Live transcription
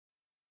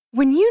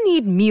When you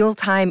need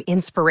mealtime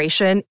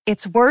inspiration,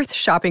 it's worth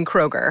shopping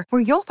Kroger,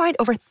 where you'll find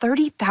over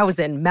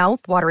 30,000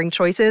 mouth-watering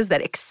choices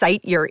that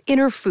excite your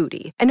inner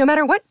foodie. And no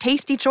matter what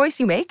tasty choice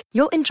you make,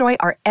 you'll enjoy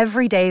our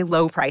everyday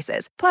low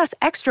prices, plus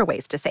extra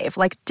ways to save,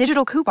 like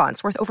digital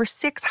coupons worth over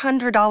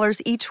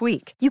 $600 each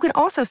week. You can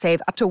also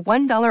save up to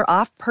 $1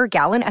 off per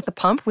gallon at the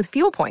pump with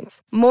fuel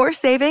points. More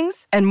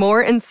savings and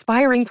more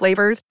inspiring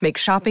flavors make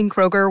shopping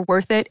Kroger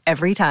worth it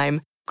every time.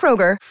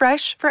 Kroger,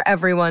 fresh for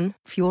everyone.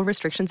 Fuel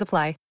restrictions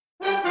apply.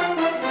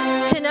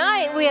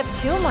 Tonight, we have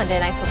 2 Monday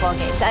Night Football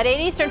games. At 8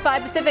 Eastern,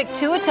 5 Pacific,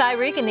 Tua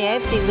Tyreek and the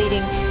AFC East,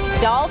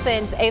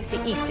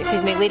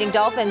 leading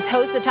Dolphins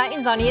host the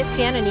Titans on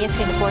ESPN and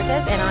ESPN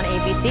Deportes and on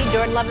ABC.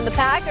 Jordan Love and the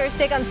Packers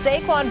take on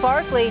Saquon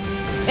Barkley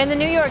and the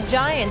New York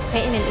Giants.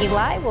 Peyton and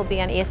Eli will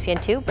be on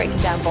ESPN2, breaking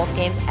down both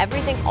games.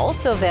 Everything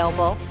also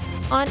available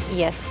on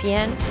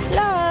ESPN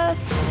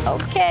Plus.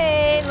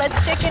 Okay,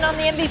 let's check in on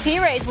the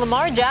MVP race.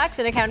 Lamar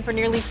Jackson accounted for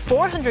nearly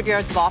 400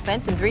 yards of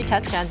offense and 3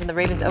 touchdowns in the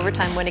Ravens'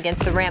 overtime win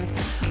against the Rams.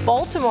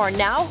 Baltimore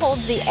now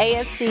holds the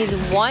AFC's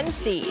 1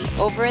 seed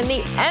over in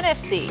the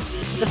NFC.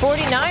 The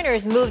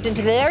 49ers moved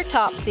into their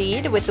top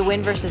seed with the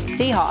win versus the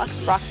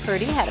Seahawks. Brock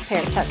Purdy had a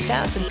pair of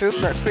touchdowns and threw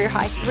for a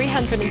career-high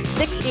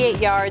 368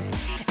 yards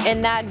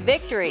in that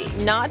victory.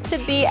 Not to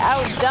be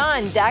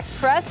outdone, Dak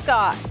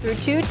Prescott threw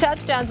 2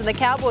 touchdowns in the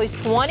Cowboys'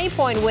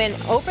 20-point win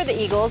over the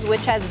Eagles,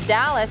 which has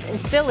Dallas and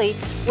Philly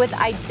with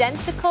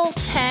identical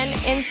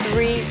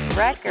 10-3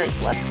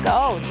 records. Let's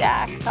go,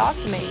 Dak. Talk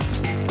to me.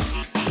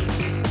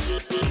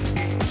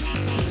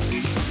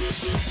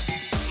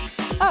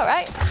 All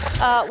right.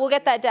 We'll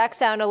get that Dak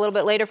sound a little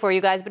bit later for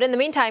you guys. But in the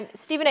meantime,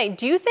 Stephen A.,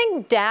 do you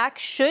think Dak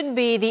should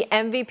be the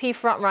MVP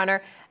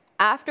frontrunner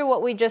after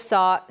what we just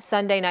saw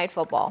Sunday Night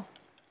Football?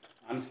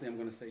 Honestly, I'm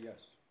going to say yes.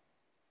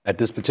 At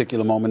this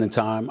particular moment in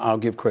time, I'll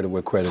give credit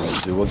where credit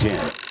is due.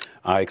 Again,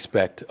 I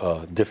expect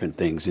different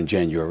things in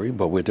January,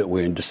 but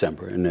we're in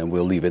December, and then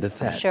we'll leave it at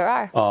that. Sure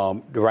are.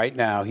 Right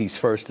now, he's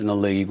first in the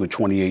league with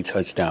 28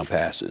 touchdown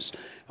passes.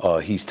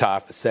 He's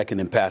tied for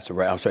second in passer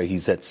rating. I'm sorry,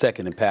 he's at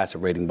second in passer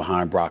rating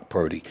behind Brock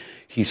Purdy.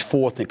 He's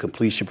fourth in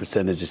completion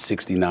percentage at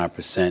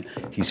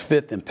 69%. He's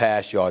fifth in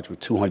pass yards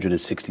with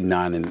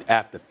 269. And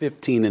after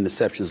 15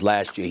 interceptions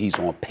last year, he's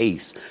on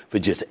pace for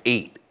just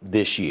 8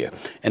 this year.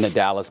 And the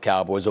Dallas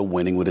Cowboys are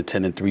winning with a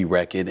 10-3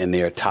 record, and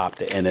they're atop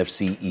the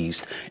NFC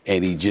East.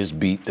 And he just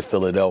beat the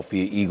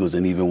Philadelphia Eagles.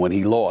 And even when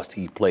he lost,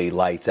 he played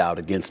lights out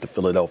against the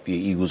Philadelphia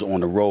Eagles on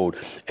the road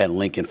at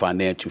Lincoln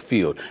Financial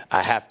Field.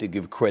 I have to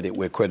give credit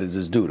where credit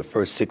is due. The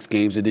first 6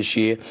 games of this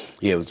year,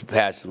 it was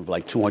passing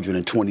like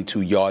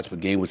 222 yards per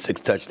game with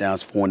 6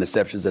 touchdowns, 4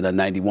 interceptions, and a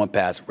 91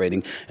 passer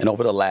rating. And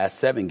over the last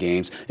 7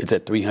 games, it's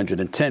at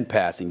 310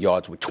 passing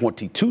yards with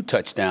 22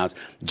 touchdowns,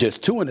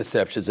 just 2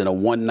 interceptions, and a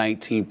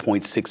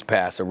 119.6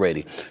 passer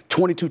rating.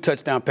 22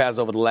 touchdown passes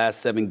over the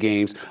last 7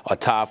 games are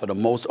tied for the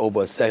most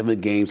over a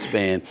 7-game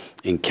span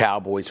in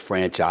Cowboys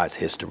franchise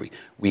history.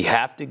 We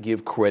have to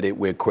give credit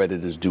where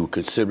credit is due,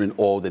 considering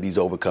all that he's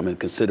overcome and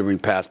considering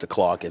Pastor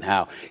Clark and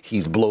how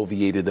he's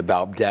bloviated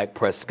about Dak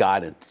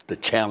Prescott and the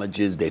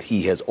challenges that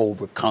he has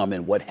overcome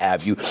and what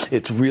have you.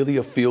 It's really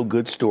a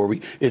feel-good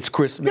story. It's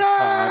Christmas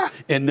time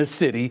in the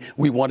city.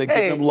 We want to give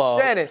him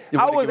love. Shannon,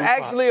 I was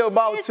actually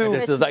about to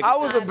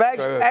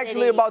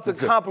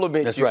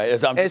compliment you. That's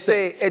right. And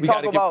say and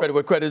talk about credit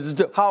where credit is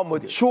due. How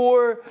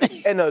mature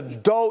and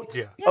adult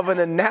of an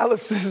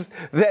analysis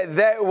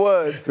that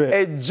was.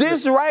 And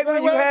just right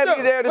when you had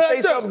me there to say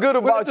something good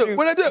about you,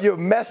 you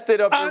messed it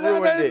up and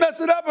ruined it. I didn't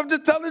mess it up. I'm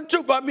just telling the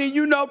truth. I mean,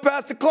 you know,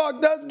 Pastor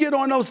Clark does get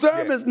on those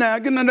sermons now,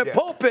 get in the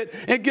pulpit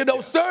and get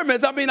those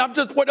sermons. I mean,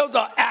 those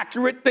are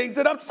accurate things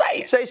that I'm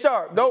saying. Shay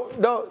Sharp, don't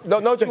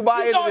you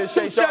buy into this,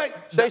 Shay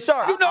Sharp. Shay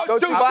Sharp,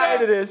 don't you buy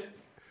into this.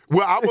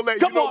 Well, I will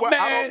let you know what.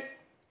 Man.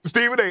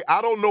 Stephen A.,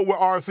 I don't know where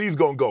RC's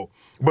going to go,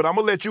 but I'm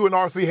going to let you and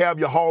RC have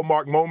your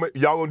hallmark moment.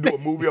 Y'all going to do a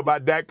movie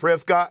about Dak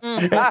Prescott.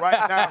 And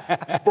right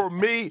now, for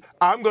me,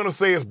 I'm going to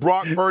say it's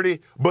Brock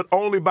Purdy, but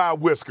only by a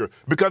whisker.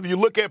 Because if you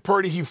look at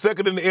Purdy, he's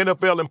second in the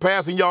NFL in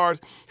passing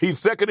yards. He's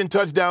second in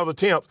touchdowns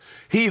attempts.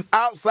 He's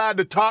outside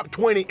the top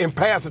 20 in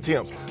pass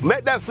attempts.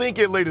 Let that sink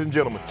in, ladies and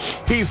gentlemen.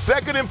 He's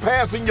second in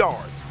passing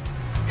yards.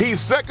 He's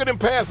second in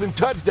passing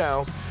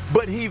touchdowns,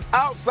 but he's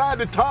outside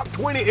the top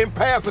 20 in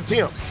pass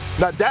attempts.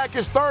 Now, Dak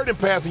is third in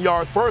passing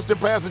yards, first in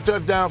passing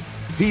touchdowns.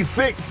 He's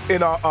sixth in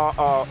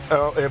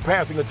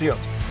passing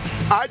attempts.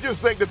 I just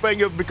think the thing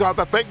is, because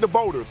I think the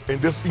voters,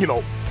 and this, you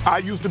know, I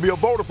used to be a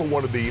voter for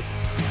one of these,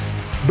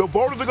 the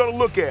voters are going to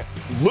look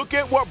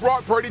at what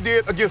Brock Purdy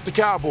did against the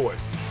Cowboys.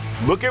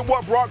 Look at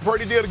what Brock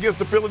Purdy did against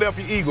the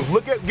Philadelphia Eagles.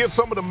 Look at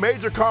some of the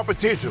major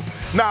competitions.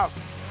 Now,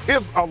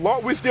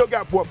 we still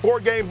got, 4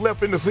 games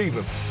left in the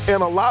season,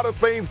 and a lot of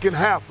things can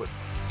happen.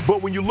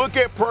 But when you look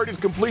at Purdy's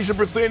completion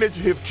percentage,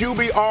 his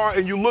QBR,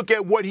 and you look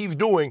at what he's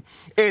doing,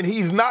 and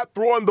he's not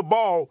throwing the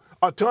ball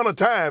a ton of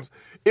times,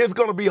 it's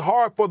going to be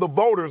hard for the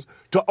voters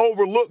to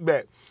overlook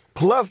that.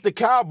 Plus, the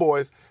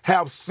Cowboys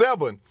have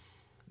 7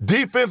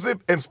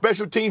 defensive and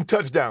special team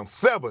touchdowns.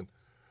 7.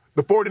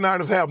 The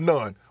 49ers have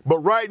none. But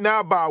right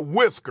now, by a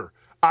whisker,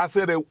 I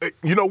said,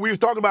 we was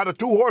talking about a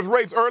 2-horse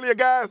race earlier,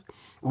 guys.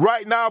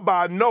 Right now,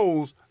 by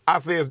nose, I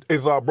say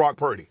it's Brock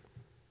Purdy.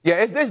 Yeah,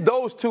 it's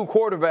those two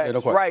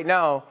quarterbacks right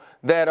now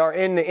that are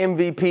in the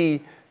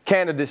MVP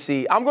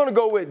candidacy. I'm going to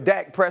go with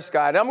Dak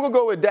Prescott. And I'm going to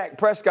go with Dak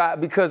Prescott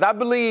because I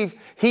believe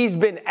he's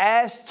been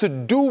asked to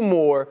do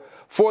more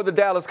for the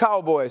Dallas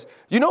Cowboys.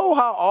 You know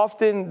how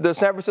often the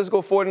San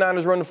Francisco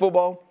 49ers run the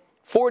football?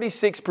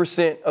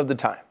 46% of the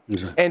time.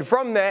 Exactly. And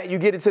from that, you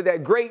get into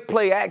that great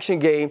play action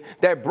game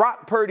that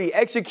Brock Purdy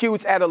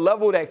executes at a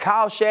level that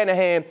Kyle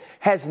Shanahan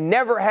has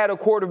never had a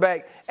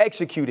quarterback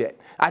execute at.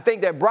 I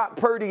think that Brock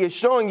Purdy is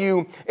showing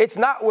you it's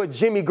not what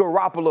Jimmy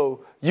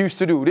Garoppolo used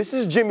to do. This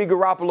is Jimmy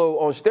Garoppolo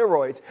on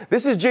steroids.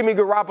 This is Jimmy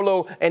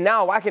Garoppolo, and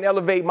now I can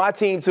elevate my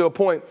team to a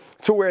point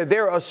to where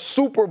they're a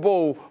Super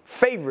Bowl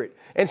favorite.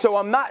 And so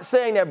I'm not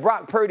saying that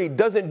Brock Purdy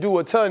doesn't do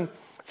a ton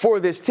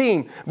for this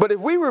team. But if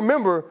we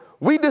remember,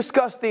 we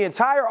discussed the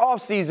entire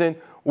offseason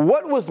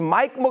what was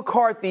Mike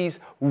McCarthy's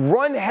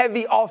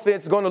run-heavy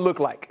offense going to look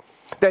like.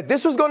 That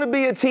this was going to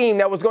be a team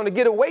that was going to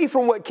get away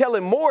from what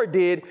Kellen Moore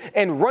did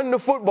and run the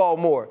football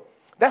more.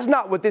 That's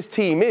not what this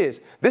team is.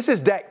 This is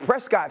Dak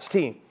Prescott's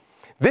team.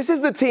 This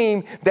is the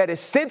team that is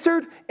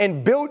centered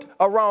and built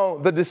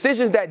around the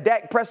decisions that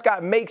Dak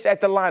Prescott makes at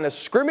the line of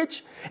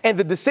scrimmage and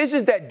the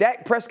decisions that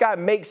Dak Prescott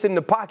makes in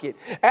the pocket.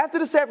 After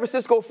the San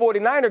Francisco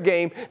 49er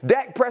game,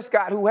 Dak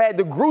Prescott, who had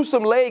the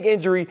gruesome leg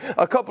injury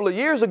a couple of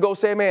years ago,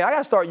 said, man, I got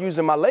to start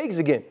using my legs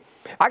again.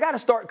 I got to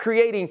start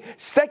creating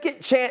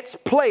second chance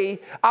play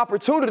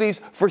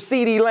opportunities for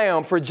CeeDee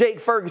Lamb, for Jake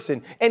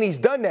Ferguson, and he's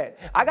done that.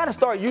 I got to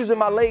start using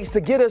my legs to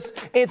get us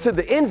into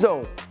the end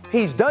zone.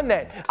 He's done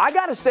that. I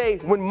got to say,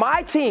 when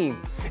my team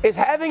is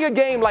having a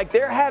game like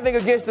they're having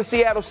against the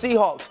Seattle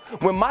Seahawks,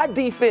 when my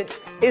defense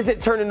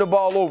isn't turning the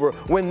ball over,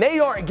 when they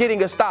aren't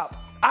getting a stop,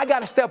 I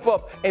got to step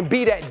up and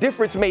be that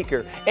difference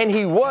maker, and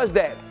he was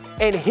that.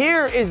 And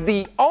here is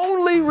the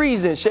only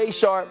reason, Shay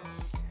Sharp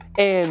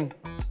and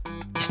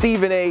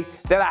Stephen A.,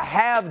 that I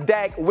have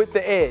Dak with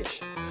the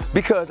edge,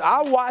 because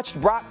I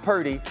watched Brock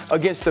Purdy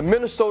against the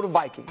Minnesota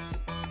Vikings.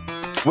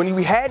 When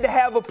we had to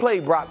have a play,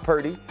 Brock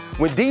Purdy,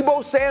 when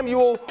Deebo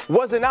Samuel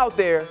wasn't out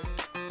there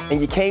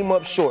and you came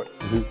up short,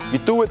 you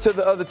threw it to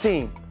the other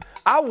team.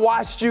 I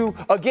watched you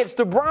against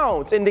the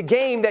Browns in the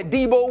game that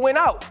Deebo went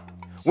out.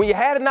 When you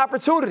had an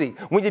opportunity,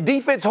 when your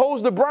defense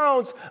holds the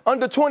Browns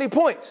under 20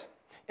 points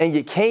and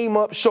you came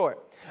up short.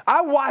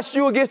 I watched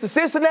you against the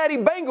Cincinnati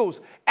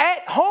Bengals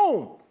at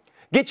home.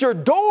 Get your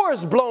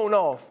doors blown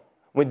off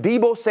when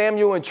Deebo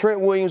Samuel and Trent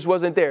Williams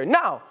wasn't there.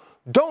 Now,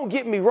 don't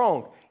get me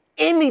wrong.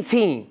 Any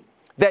team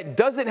that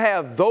doesn't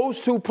have those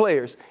two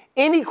players,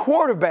 any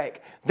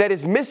quarterback that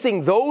is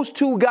missing those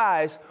two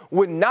guys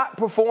would not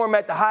perform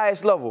at the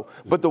highest level.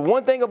 But the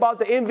one thing about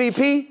the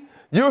MVP,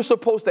 you're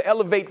supposed to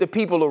elevate the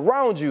people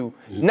around you,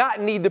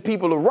 not need the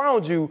people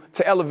around you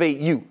to elevate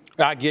you.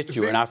 I get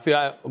you, and I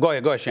feel go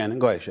ahead, Shannon.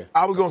 Go ahead, Shannon.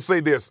 I was going to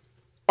say this.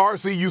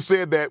 RC, you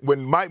said that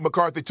when Mike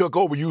McCarthy took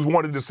over, you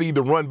wanted to see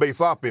the run-based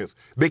offense.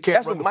 They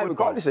can't run the football. That's what Mike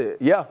McCarthy said,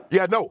 yeah.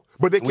 Yeah, no,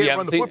 but they can't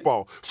run the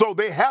football. So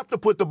they have to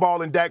put the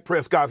ball in Dak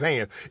Prescott's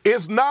hands.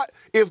 It's not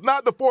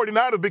the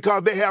 49ers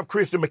because they have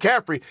Christian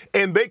McCaffrey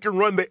and they can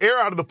run the air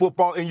out of the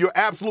football, and you're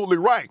absolutely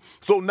right.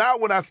 So now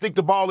when I stick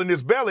the ball in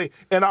his belly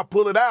and I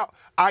pull it out,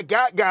 I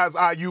got guys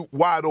IU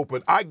wide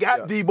open. I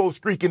got Deebo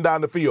streaking down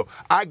the field.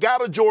 I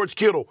got a George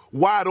Kittle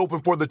wide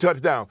open for the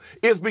touchdown.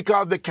 It's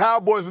because the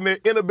Cowboys and their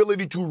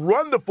inability to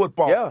run the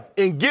football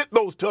and get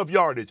those tough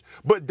yardage.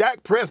 But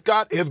Dak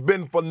Prescott has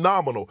been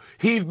phenomenal.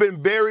 He's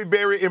been very,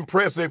 very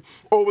impressive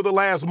over the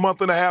last month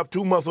and a half,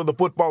 2 months of the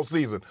football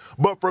season.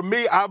 But for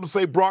me, I would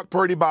say Brock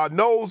Purdy by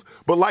nose.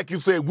 But like you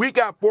said, we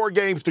got 4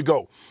 games to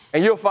go.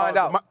 And you'll find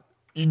out.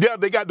 Yeah,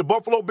 they got the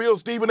Buffalo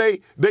Bills, Stephen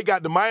A. They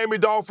got the Miami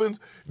Dolphins.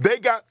 They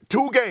got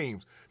 2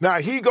 games. Now,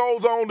 he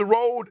goes on the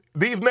road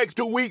these next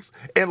 2 weeks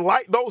and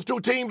light those 2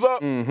 teams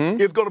up.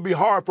 It's going to be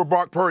hard for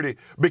Brock Purdy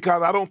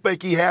because I don't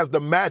think he has the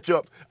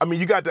matchup. I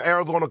mean, you got the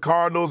Arizona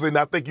Cardinals, and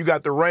I think you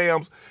got the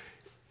Rams.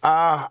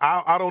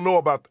 I don't know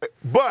about that.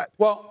 But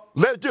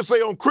let's just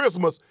say on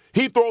Christmas,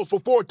 he throws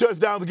for 4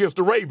 touchdowns against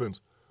the Ravens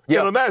in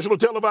a national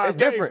televised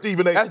game,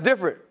 Stephen A. That's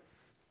different.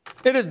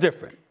 It is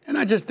different. And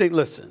I just think,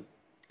 listen,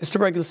 it's the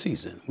regular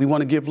season. We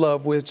want to give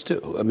love where it's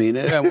due. I mean,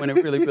 when it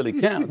really, really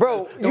counts.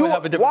 Bro, you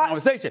have a different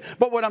conversation.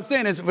 But what I'm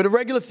saying is, for the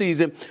regular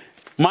season,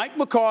 Mike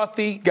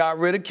McCarthy got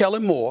rid of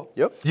Kellen Moore.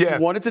 He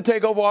wanted to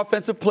take over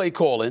offensive play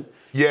calling.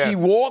 He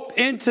walked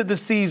into the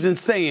season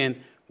saying,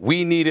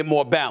 we needed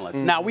more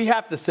balance. Now, we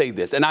have to say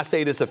this, and I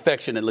say this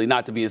affectionately,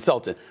 not to be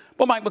insulting,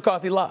 but Mike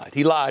McCarthy lied.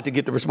 He lied to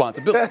get the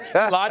responsibility. He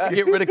lied to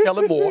get rid of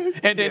Kellen Moore,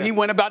 and then he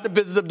went about the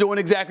business of doing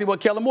exactly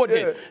what Kellen Moore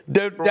did.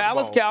 The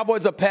Dallas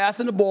Cowboys are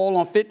passing the ball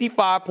on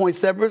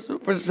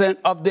 55.7%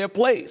 of their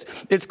plays.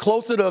 It's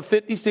closer to a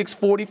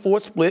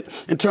 56-44 split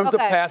in terms of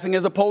passing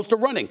as opposed to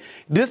running.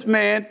 This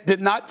man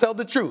did not tell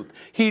the truth.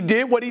 He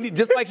did what he did,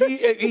 just like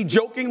he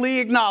jokingly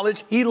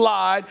acknowledged he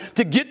lied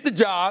to get the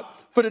job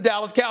for the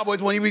Dallas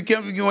Cowboys when he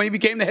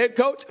became the head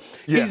coach.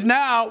 Yeah. He's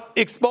now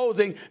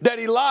exposing that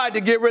he lied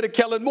to get rid of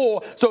Kellen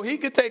Moore so he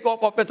could take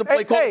off offensive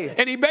play calling.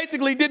 And he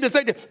basically did the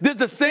same thing. There's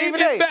the same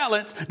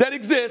imbalance that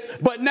exists,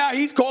 but now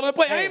he's calling a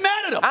play. I ain't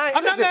mad at him.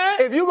 I'm not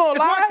mad. If you're going to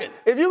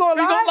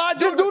lie,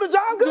 just do the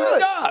job good. Do the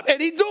job.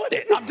 And he's doing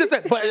it. I'm just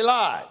saying, but he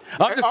lied.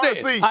 I'm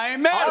just saying. I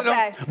ain't mad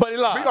at him, but he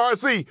lied.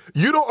 See, RC,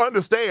 you don't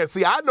understand.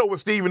 See, I know what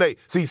Stephen A.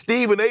 See,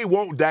 Stephen A.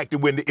 want Dak to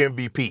win the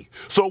MVP.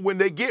 So when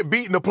they get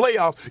beat in the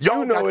playoffs,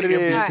 y'all got the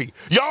MVP.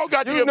 Y'all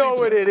got the MVP. You know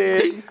what it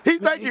is. He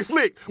think he's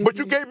slick, but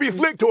you can't be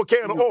slick to a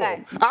can of oil.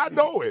 I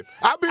know it.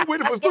 I've been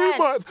with him for 3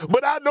 months,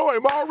 but I know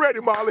him already,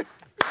 Molly.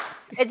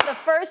 It's the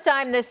first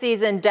time this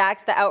season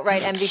Dak's the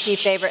outright MVP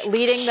favorite,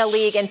 leading the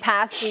league in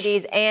pass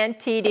TDs and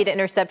TD to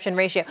interception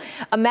ratio.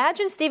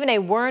 Imagine Stephen A.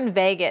 We're in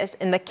Vegas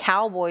and the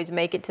Cowboys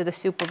make it to the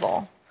Super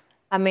Bowl.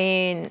 I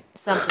mean,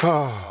 something.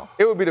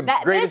 It would be the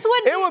greatest.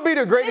 It would be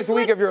the greatest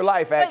week of your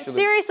life, actually. But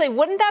seriously,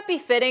 wouldn't that be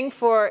fitting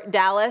for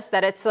Dallas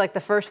that it's like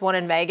the first one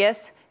in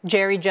Vegas?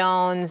 Jerry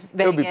Jones,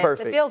 Vegas. It would be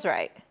perfect. It feels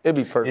right. It'd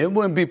be perfect. It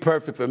wouldn't be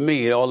perfect for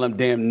me. All them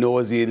damn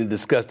nauseated,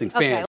 disgusting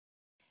fans.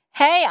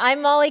 Hey,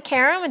 I'm Molly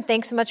Karam, and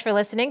thanks so much for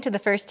listening to the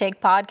First Take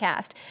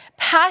podcast.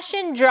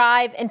 Passion,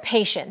 drive, and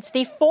patience.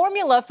 The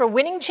formula for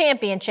winning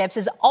championships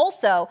is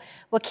also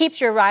what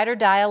keeps your ride or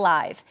die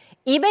alive.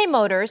 eBay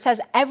Motors has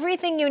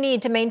everything you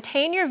need to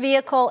maintain your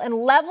vehicle and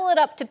level it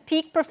up to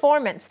peak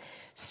performance.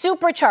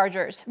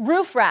 Superchargers,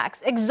 roof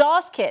racks,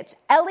 exhaust kits,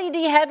 LED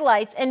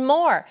headlights, and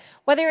more.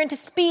 Whether you're into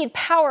speed,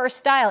 power, or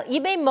style,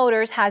 eBay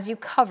Motors has you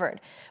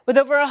covered. With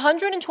over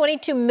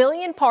 122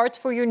 million parts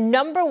for your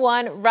number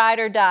one ride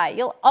or die,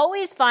 you'll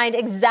always find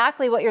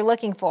exactly what you're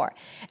looking for.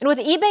 And with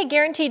eBay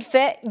Guaranteed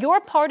Fit, your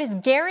part is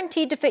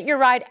guaranteed to fit your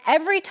ride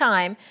every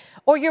time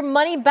or your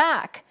money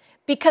back.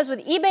 Because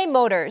with eBay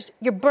Motors,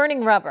 you're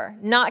burning rubber,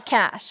 not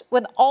cash.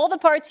 With all the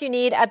parts you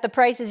need at the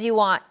prices you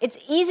want, it's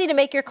easy to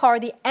make your car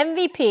the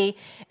MVP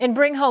and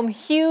bring home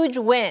huge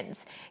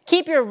wins.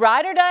 Keep your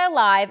ride or die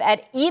alive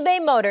at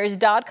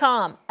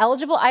ebaymotors.com.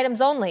 Eligible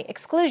items only.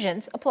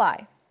 Exclusions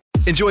apply.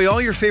 Enjoy all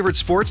your favorite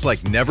sports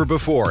like never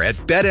before at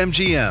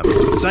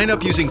BetMGM. Sign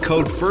up using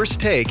code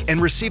FIRSTTAKE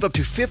and receive up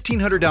to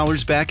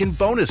 $1,500 back in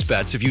bonus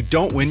bets if you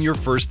don't win your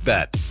first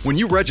bet. When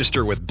you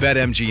register with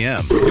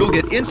BetMGM, you'll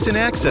get instant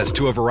access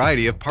to a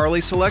variety of parlay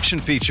selection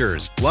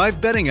features,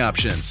 live betting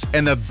options,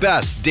 and the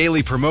best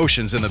daily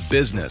promotions in the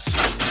business.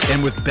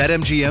 And with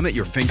BetMGM at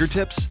your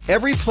fingertips,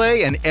 every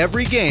play and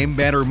every game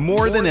matter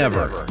more than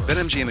ever.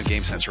 BetMGM and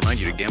GameSense remind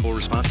you to gamble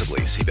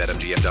responsibly. See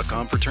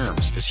BetMGM.com for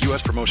terms. This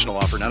U.S. promotional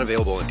offer not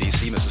available in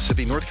D.C.,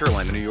 Mississippi, North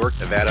Carolina, New York,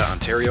 Nevada,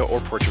 Ontario,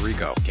 or Puerto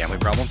Rico. Gambling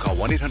problem? Call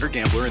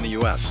 1-800-GAMBLER in the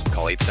U.S.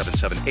 Call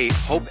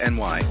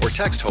 877-8-HOPE-NY or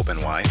text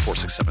HOPE-NY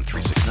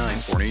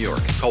 467-369 for New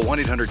York. Call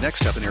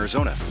 1-800-NEXT-STEP in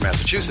Arizona. For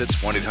Massachusetts,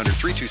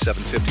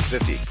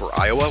 1-800-327-5050. For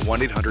Iowa,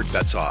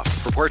 1-800-BETS-OFF.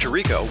 For Puerto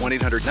Rico,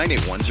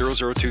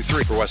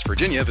 1-800-981-0023. For West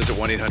Virginia, visit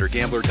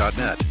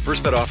 1-800-GAMBLER.net.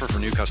 First bet offer for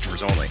new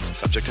customers only.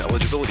 Subject to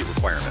eligibility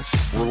requirements.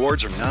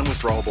 Rewards are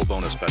non-withdrawable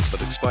bonus bets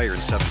that expire in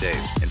 7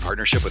 days. In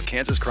partnership with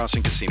Kansas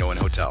Crossing Casino and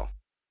Hotel.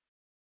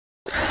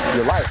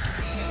 Your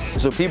life.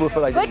 So people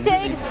feel like... Quick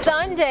Take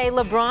Sunday.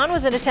 LeBron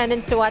was in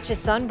attendance to watch his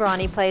son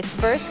Bronny play his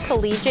first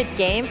collegiate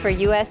game for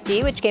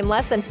USC, which came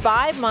less than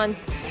 5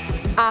 months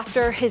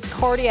after his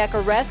cardiac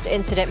arrest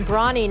incident.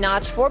 Bronny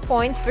notched 4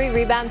 points, 3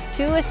 rebounds,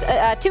 2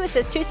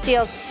 assists, 2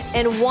 steals,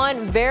 and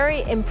 1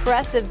 very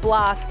impressive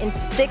block in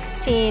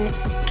 16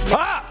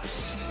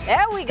 Pops!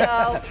 There we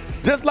go.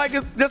 just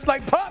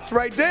like Pops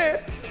right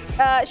there.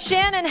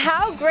 Shannon,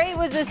 how great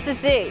was this to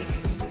see?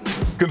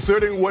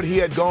 Considering what he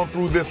had gone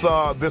through this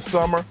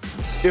summer,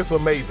 it's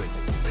amazing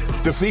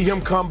to see him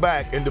come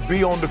back and to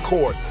be on the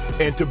court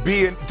and to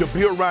be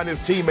around his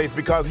teammates,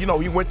 because he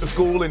went to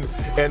school and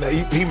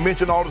he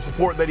mentioned all the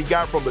support that he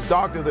got from the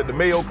doctors at the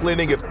Mayo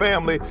Clinic, his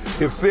family,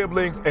 his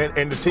siblings,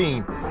 and the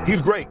team.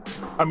 He's great.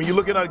 I mean, you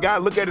look at a guy,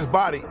 look at his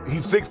body.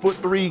 He's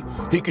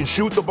 6'3". He can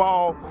shoot the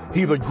ball.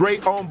 He's a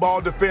great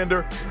on-ball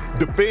defender.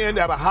 Defend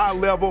at a high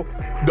level.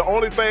 The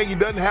only thing, he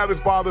doesn't have his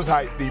father's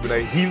height, Stephen A.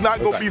 He's not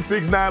going to be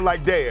 6'9"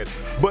 like Dad.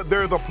 But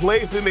there's a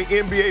place in the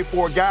NBA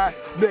for a guy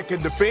that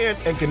can defend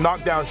and can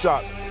knock down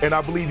shots. And I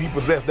believe he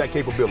possessed that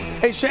capability.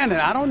 Hey, Shannon,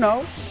 I don't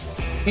know.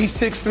 He's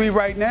 6'3"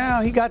 right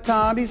now. He got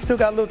time. He's still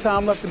got a little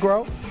time left to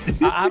grow.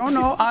 I don't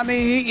know. I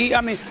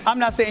mean, I'm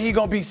not saying he's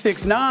going to be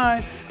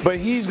 6'9", but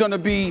he's going to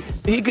be.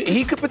 He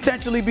could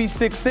potentially be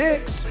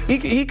 6'6".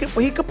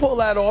 He could pull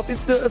that off. It's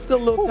still a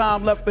little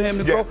time left for him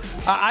to grow.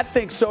 I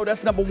think so.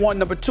 That's number one.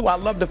 Number two, I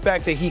love the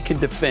fact that he can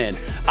defend.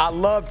 I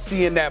love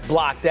seeing that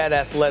block, that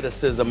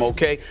athleticism.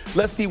 Okay,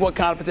 let's see what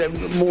kind of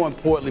potential. More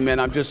importantly, man,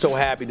 I'm just so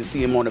happy to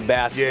see him on the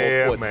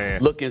basketball court,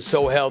 man, looking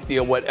so healthy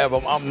or whatever.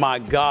 Oh my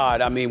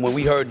God! I mean, when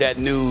we heard that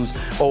news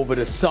over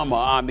the summer,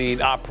 I mean,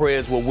 our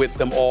prayers were with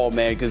them all,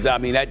 man. Because I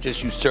mean, that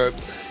just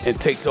usurps and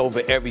takes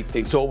over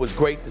everything. So it was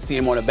great to see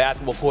him on a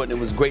basketball court, and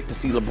it was great to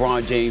see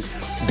LeBron James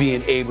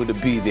being able to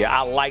be there.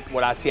 I like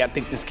what I see. I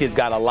think this kid's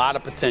got a lot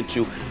of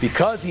potential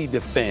because he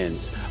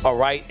defends, all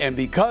right, and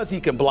because he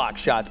can block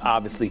shots,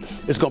 obviously.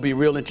 It's going to be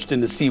real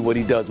interesting to see what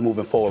he does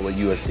moving forward with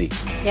USC.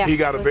 Yeah. He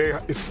got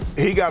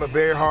a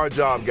very hard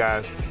job,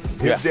 guys.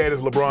 His dad is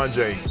LeBron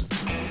James.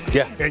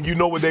 Yeah. And you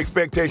know what the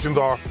expectations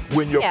are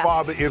when your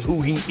father is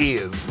who he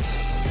is.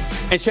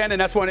 And Shannon,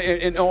 that's one,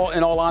 in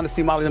all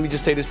honesty, Molly, let me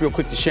just say this real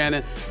quick to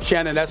Shannon.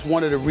 Shannon, that's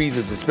one of the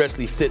reasons,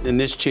 especially sitting in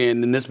this chair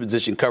and in this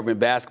position covering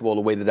basketball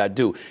the way that I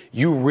do.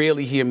 You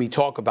rarely hear me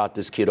talk about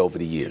this kid over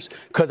the years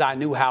because I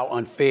knew how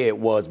unfair it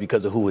was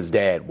because of who his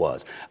dad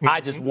was.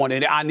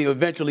 Mm-hmm. I knew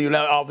eventually,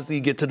 obviously,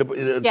 get to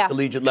the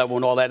collegiate level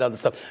and all that other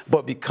stuff.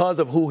 But because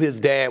of who his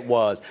dad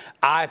was,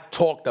 I've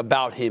talked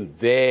about him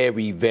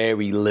very,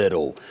 very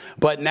little.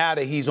 But now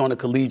that he's on a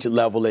collegiate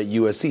level at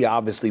USC,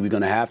 obviously we're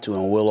going to have to,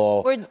 and we'll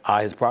all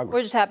eye his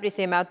progress. We're just happy to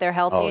see him out there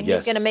healthy, and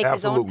he's going to make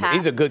his own path.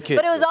 He's a good kid.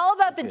 But it was all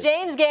about the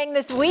James gang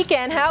this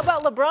weekend. How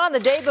about LeBron the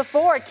day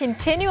before,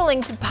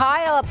 continuing to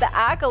pile up the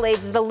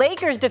accolades? The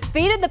Lakers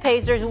defeated the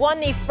Pacers, won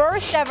the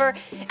first ever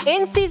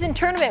in-season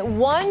tournament,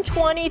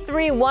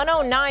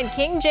 123-109.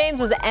 King James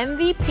was the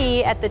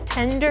MVP at the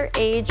tender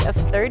age of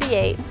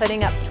 38,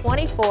 putting up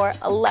 24,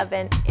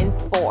 11, and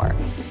 4.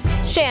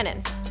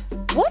 Shannon,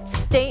 what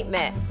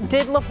statement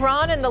did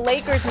LeBron and the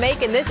Lakers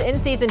make in this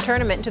in-season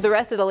tournament to the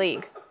rest of the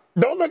league?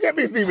 Don't look at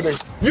me, Stephen A.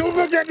 You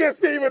look at this,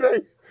 Stephen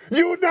A.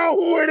 You know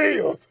who it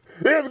is.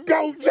 It's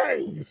GOAT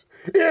James.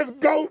 It's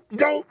GOAT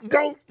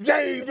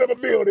James in the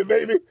building,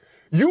 baby.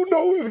 You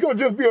know it's going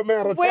to just be a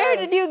matter of time. Where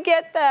did you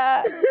get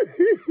that?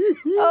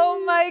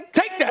 Oh, my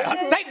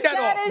goodness. Take that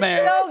off,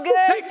 man. So good,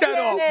 Take that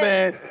off,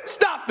 man.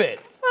 Stop it.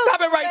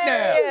 Stop it right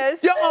now.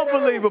 You're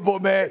unbelievable,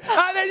 man.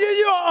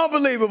 You're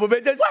unbelievable,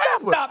 man.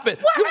 Stop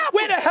it.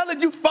 Where the hell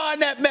did you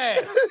find that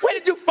mask? Where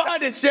did you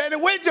find it,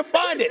 Shannon? Where did you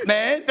find it,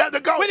 man?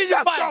 Where did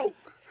you find it?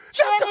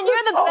 Shannon, you're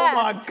the best. Oh,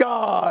 my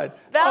God.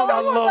 That my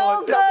was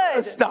Lord. so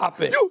good. Stop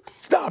it.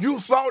 Stop. You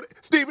saw it.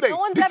 Stephen A. No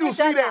one's ever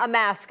done a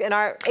mask in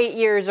our 8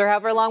 years or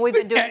however long we've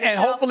been doing it. And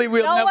hopefully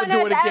we'll never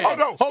do it again.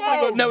 Hopefully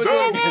we'll never do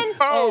it again.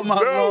 Oh, my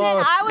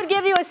Lord. I would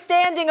give you a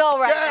standing O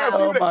right now.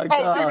 Oh, my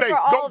God. Stephen A.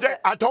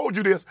 I told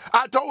you this.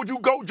 I told you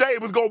GOAT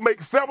James was going to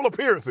make several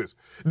appearances.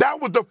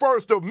 That was the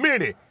first of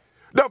many.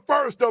 The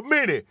first of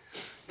many.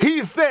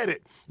 He said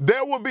it.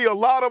 There will be a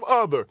lot of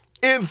other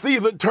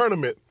in-season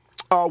tournament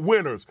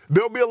winners.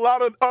 There'll be a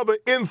lot of other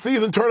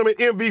in-season tournament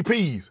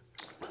MVPs.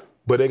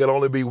 But they can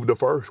only be the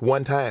first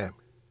one time.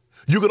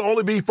 You can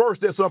only be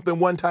first at something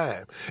one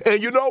time.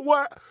 And you know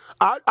what?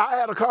 I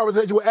had a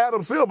conversation with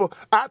Adam Silver.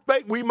 I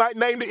think we might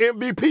name the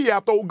MVP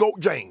after old GOAT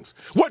James.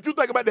 What you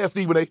think about that,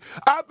 Stephen A?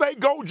 I think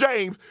GOAT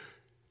James,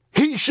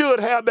 he should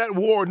have that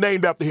award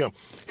named after him.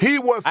 He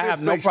was I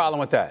have no problem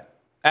with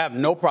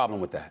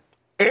that.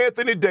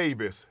 Anthony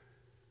Davis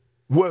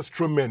was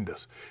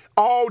tremendous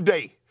all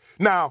day.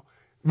 Now,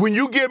 when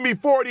you give me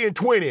 40 and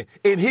 20,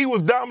 and he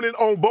was dominant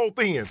on both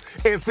ends,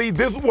 and see,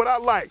 this is what I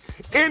like.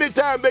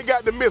 Anytime they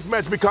got the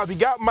mismatch, because he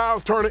got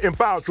Miles Turner in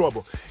foul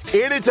trouble,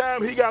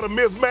 anytime he got a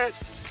mismatch,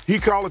 he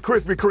called it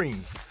Krispy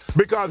Kreme,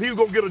 because he was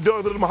going to get a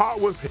dozen of them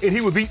hot ones, and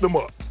he was eating them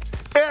up.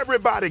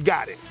 Everybody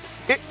got it.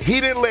 He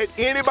didn't let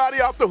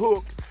anybody off the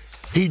hook.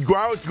 He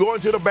going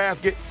to the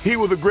basket. He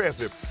was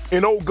aggressive.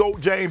 And old GOAT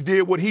James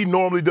did what he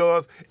normally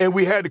does, and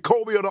we had the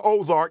Kobe of the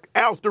Ozark.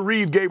 Alistair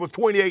Reeves gave us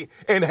 28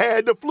 and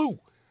had the flu.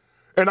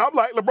 And I'm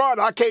like, LeBron,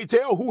 I can't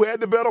tell who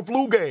had the better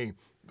flu game.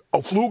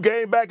 A flu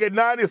game back in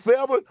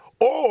 97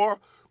 or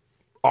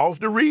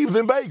Alistair Reeves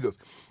in Vegas.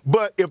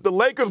 But if the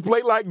Lakers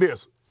play like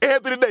this,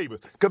 Anthony Davis,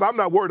 because I'm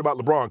not worried about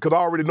LeBron because I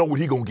already know what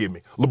he's going to give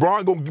me.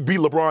 LeBron going to be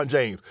LeBron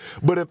James.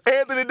 But if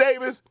Anthony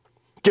Davis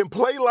can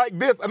play like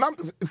this, and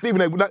Stephen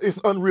A., it's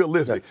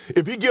unrealistic. Yeah.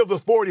 If he gives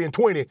us 40 and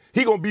 20,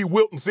 he's going to be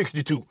Wilt in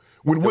 62.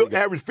 When Wilt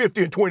averaged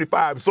 50 and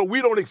 25. So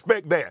we don't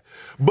expect that.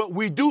 But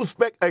we do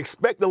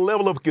expect a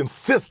level of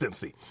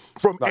consistency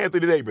from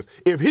Anthony Davis.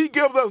 If he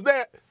gives us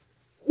that,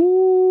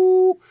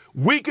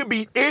 we can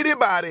beat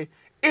anybody,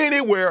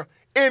 anywhere,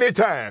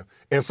 anytime.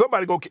 And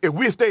somebody if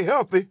we stay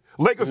healthy,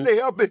 Lakers stay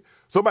healthy,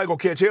 somebody going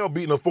to catch hell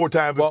beating us 4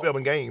 times in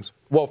 7 games.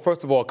 Well,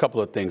 first of all, a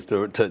couple of things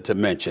to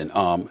mention.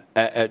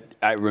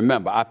 I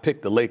remember I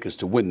picked the Lakers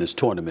to win this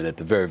tournament at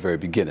the very, very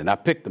beginning. I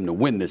picked them to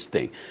win this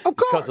thing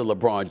because of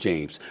LeBron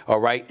James. All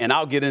right, and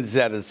I'll get into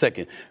that in a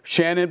second.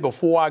 Shannon,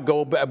 before I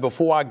go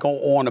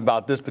on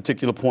about this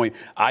particular point,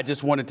 I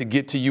just wanted to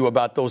get to you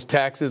about those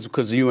taxes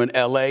because you in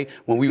L.A.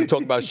 when we were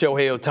talking about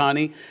Shohei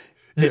Ohtani.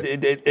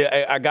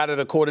 Yeah. I got it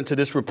according to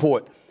this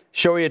report.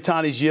 Shohei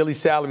Ohtani's yearly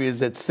salary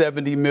is at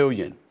 $70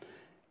 million.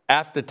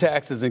 After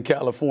taxes in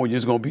California,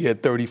 it's going to be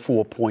at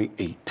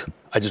 34.8.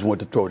 I just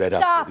wanted to throw that out.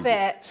 Stop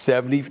it.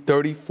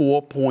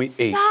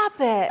 34.8. Stop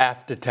it.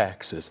 After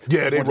taxes.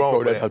 Yeah, they wrong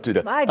with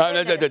that. My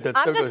goodness.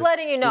 I'm just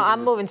letting you know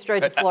I'm moving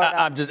straight to Florida.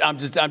 I'm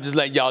just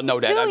letting y'all know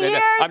that. 2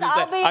 years,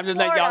 I'm just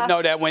letting y'all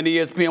know that when the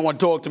ESPN want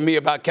to talk to me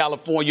about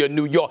California or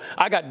New York,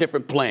 I got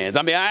different plans.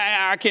 I mean,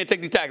 I can't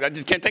take these taxes. I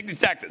just can't take these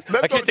taxes.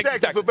 Let's I can't go to take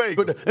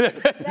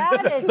these Texas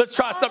taxes. Let's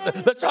try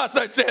something. Let's try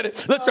something, Shannon.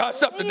 Let's try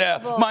something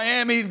now.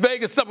 Miami,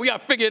 Vegas, something. We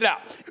got to figure it out.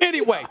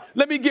 Anyway,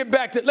 let me get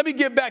back to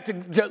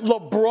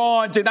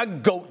LeBron James.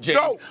 Not GOAT James.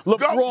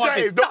 LeBron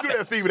James. Don't do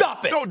that, Stephen.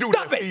 Stop it. Don't do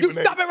Stop that, it. You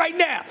Stephen. stop it right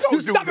now.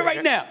 You stop it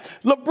right now.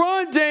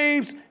 LeBron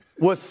James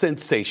was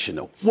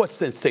sensational.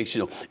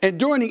 And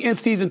during the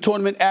in-season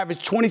tournament,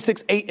 averaged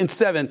 26, 8, and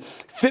 7,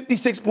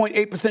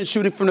 56.8%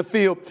 shooting from the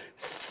field,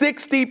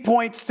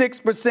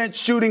 60.6%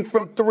 shooting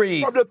from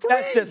threes.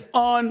 That's just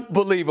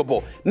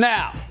unbelievable.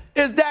 Now,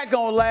 is that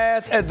going to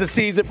last as the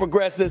season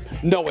progresses?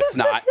 No, it's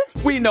not.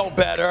 We know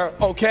better,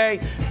 okay?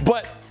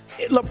 But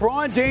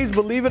LeBron James,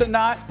 believe it or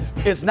not,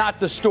 is not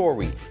the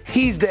story.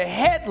 He's the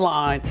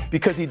headline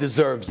because he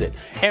deserves it.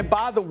 And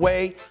by the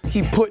way,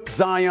 he put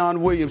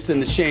Zion Williamson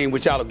to shame,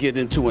 which I'll get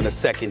into in a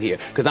second here,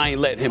 because I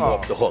ain't letting him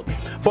off the hook.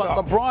 But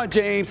LeBron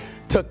James,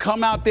 to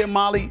come out there,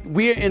 Molly,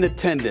 we're in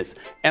attendance.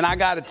 And I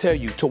got to tell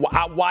you,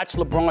 I watched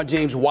LeBron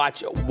James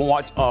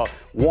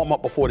warm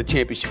up before the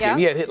championship game.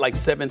 He had hit like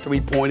 7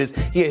 3-pointers.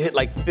 He had hit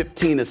like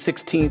 15 to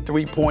 16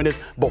 3-pointers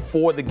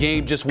before the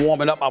game, just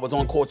warming up. I was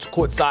on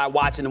courtside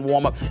watching him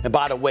warm up. And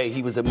by the way,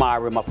 he was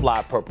admiring my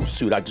fly purple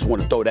suit. I just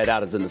want to throw that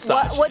out as an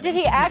aside. What did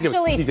he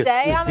actually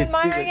say? I'm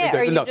admiring it?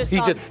 Or no,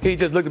 he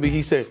just looked at me.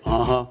 He said,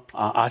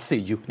 I see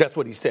you. That's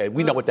what he said.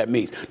 We know what that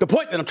means. The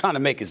point that I'm trying to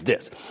make is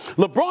this.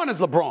 LeBron is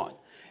LeBron.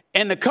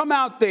 And to come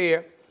out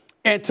there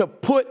and to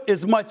put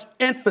as much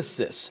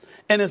emphasis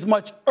and as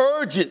much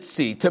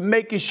urgency to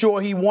making sure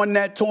he won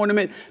that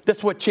tournament,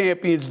 that's what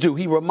champions do.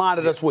 He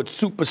reminded us what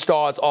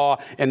superstars are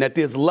and that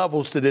there's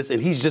levels to this, and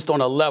he's just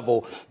on a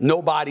level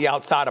nobody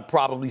outside of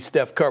probably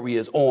Steph Curry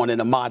is on in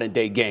a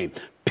modern-day game,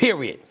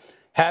 period.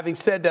 Having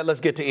said that,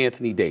 let's get to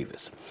Anthony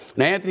Davis.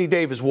 Now, Anthony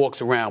Davis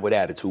walks around with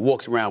attitude,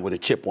 walks around with a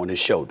chip on his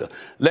shoulder.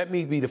 Let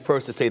me be the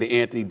first to say to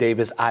Anthony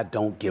Davis, I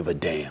don't give a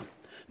damn.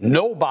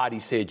 Nobody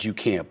said you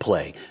can't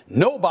play.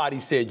 Nobody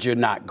said you're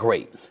not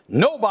great.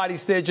 Nobody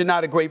said you're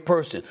not a great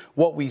person.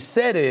 What we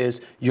said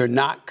is you're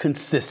not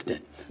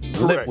consistent.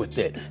 Live with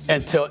it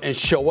and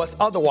show us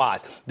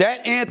otherwise.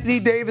 That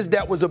Anthony Davis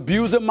that was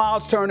abusing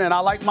Miles Turner, and I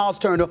like Miles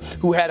Turner,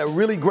 who had a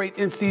really great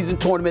in-season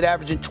tournament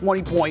averaging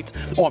 20 points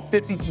on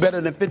better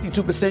than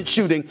 52%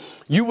 shooting,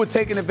 you were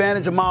taking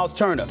advantage of Miles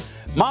Turner.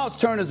 Miles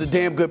Turner's a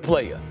damn good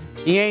player.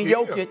 He ain't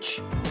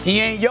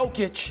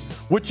Jokic.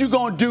 What you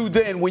gonna do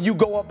then when you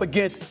go up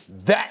against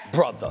that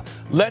brother?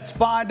 Let's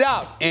find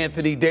out,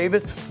 Anthony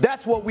Davis.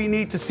 That's what we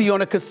need to see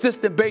on a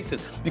consistent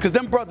basis because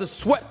them brothers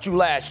swept you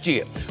last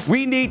year.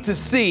 We need to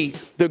see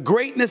the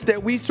greatness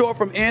that we saw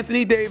from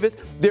Anthony Davis.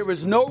 There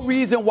is no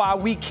reason why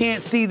we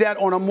can't see that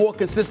on a more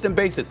consistent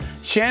basis.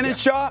 Shannon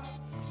Sharp,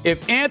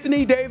 if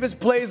Anthony Davis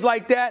plays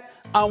like that,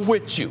 I'm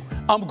with you.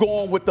 I'm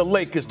going with the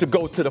Lakers to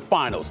go to the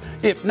finals.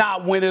 If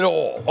not, win it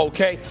all,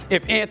 okay?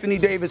 If Anthony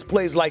Davis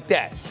plays like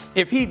that.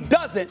 If he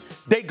doesn't,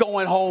 they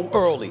going home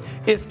early.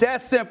 It's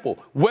that simple.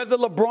 Whether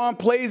LeBron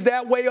plays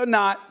that way or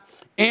not,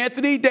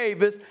 Anthony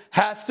Davis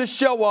has to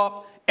show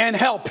up and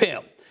help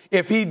him.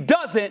 If he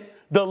doesn't,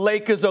 the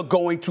Lakers are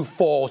going to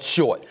fall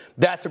short.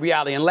 That's the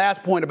reality. And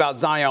last point about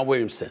Zion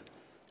Williamson.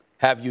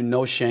 Have you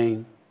no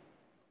shame?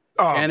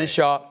 Shannon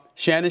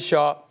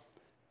Sharp.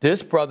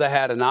 This brother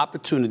had an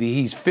opportunity.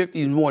 He's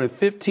more than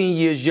 15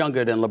 years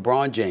younger than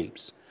LeBron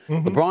James.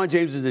 Mm-hmm. LeBron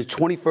James is in his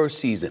 21st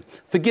season.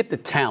 Forget the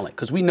talent,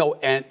 because we know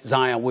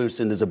Zion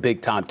Williamson is a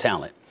big-time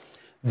talent.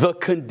 The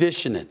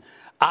conditioning.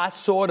 I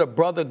saw the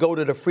brother go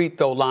to the free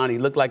throw line. He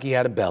looked like he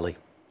had a belly.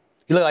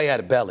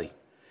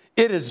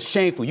 It is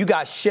shameful. You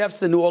got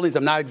chefs in New Orleans.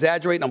 I'm not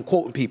exaggerating. I'm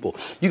quoting people.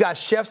 You got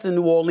chefs in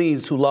New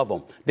Orleans who love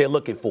him. They're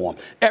looking for him.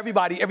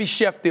 Every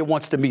chef there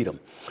wants to meet him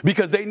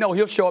because they know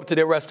he'll show up to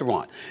their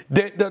restaurant.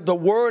 The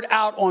word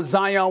out on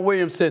Zion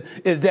Williamson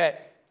is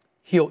that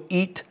he'll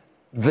eat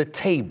the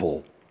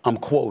table. I'm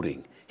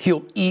quoting.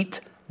 He'll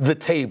eat the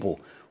table.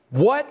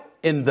 What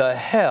in the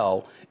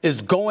hell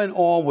is going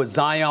on with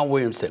Zion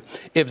Williamson?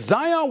 If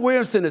Zion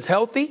Williamson is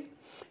healthy,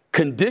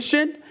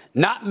 conditioned,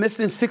 not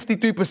missing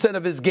 63%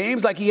 of his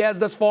games like he has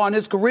thus far in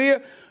his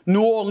career,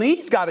 New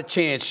Orleans got a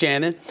chance,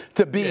 Shannon,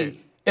 to be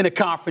in a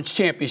conference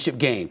championship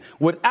game.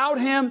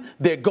 Without him,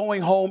 they're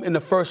going home in the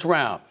first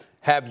round.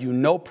 Have you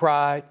no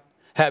pride?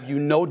 Have you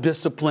no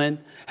discipline?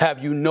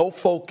 Have you no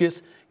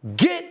focus?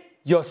 Get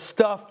your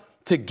stuff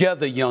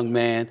together, young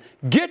man.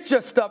 Get your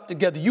stuff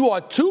together. You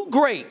are too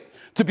great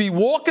to be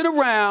walking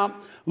around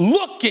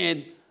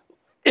looking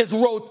as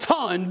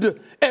rotund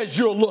as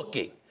you're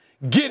looking.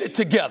 Get it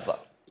together.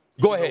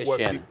 Go ahead,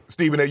 Shannon.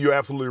 Stephen A., you're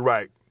absolutely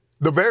right.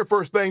 The very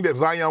first thing that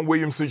Zion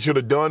Williamson should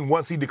have done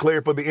once he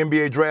declared for the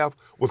NBA draft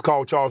was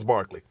call Charles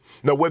Barkley.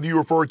 Now, whether you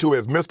refer to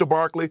as Mr.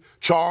 Barkley,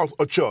 Charles,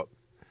 or Chuck,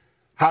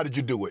 how did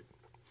you do it?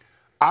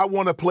 I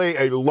want to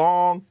play a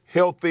long,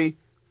 healthy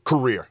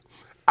career.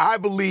 I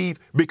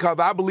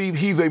believe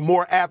he's a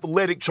more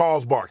athletic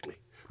Charles Barkley.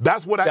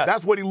 That's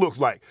what he looks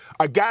like.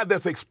 A guy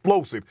that's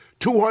explosive.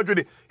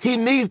 200. He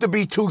needs to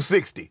be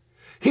 260.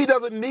 He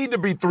doesn't need to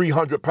be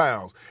 300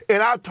 pounds.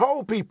 And I've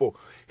told people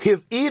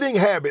his eating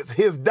habits,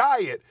 his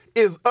diet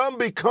is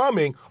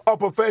unbecoming a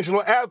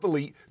professional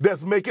athlete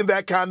that's making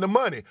that kind of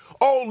money.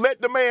 Oh,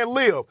 let the man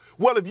live.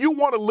 Well, if you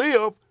want to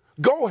live,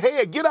 go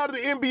ahead, get out of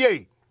the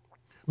NBA.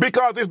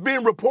 Because it's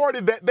being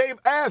reported that they've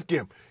asked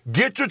him,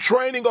 get your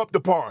training up to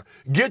par,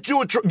 get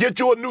you a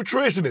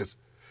nutritionist,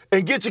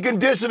 and get your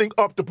conditioning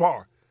up to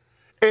par.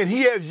 And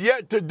he has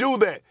yet to do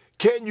that.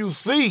 Can you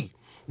see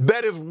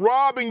that is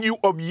robbing you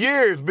of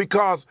years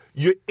because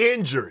you're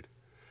injured?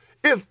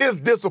 It's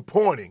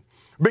disappointing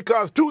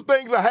because two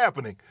things are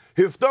happening.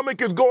 His stomach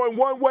is going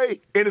one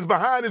way and his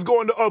behind is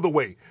going the other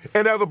way.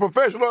 And as a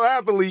professional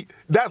athlete,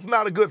 that's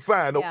not a good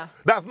sign. Yeah.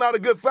 That's not a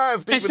good sign,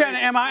 Stephen. And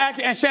Shannon, am I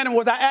accurate? And Shannon,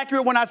 was I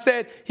accurate when I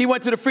said he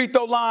went to the free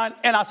throw line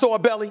and I saw a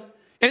belly?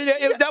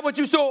 Is that what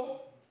you saw?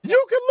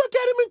 You can look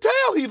at him and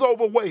tell he's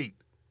overweight.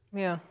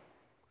 Yeah.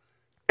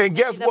 And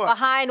guess what?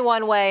 Behind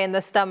one way and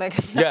the stomach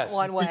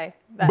one way.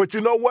 But you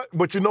know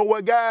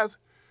what, guys?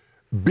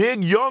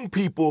 Big young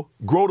people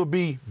grow to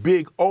be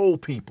big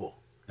old people.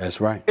 That's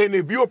right. And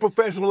if you're a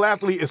professional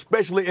athlete,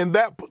 especially in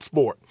that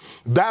sport,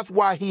 that's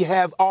why he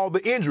has all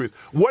the injuries.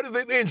 What are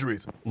the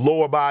injuries?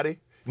 Lower body,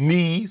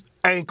 knees,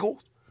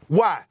 ankles.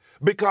 Why?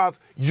 Because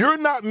you're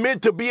not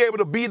meant to be able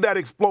to be that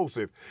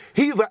explosive.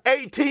 He's an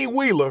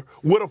 18-wheeler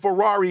with a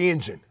Ferrari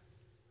engine.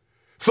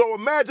 So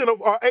imagine an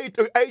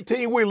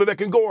 18-wheeler that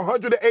can go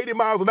 180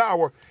 miles an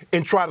hour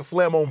and try to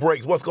slam on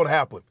brakes. What's going to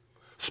happen?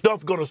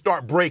 Stuff's going to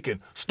start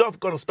breaking. Stuff's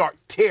going to start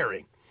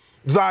tearing.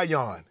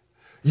 Zion,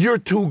 you're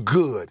too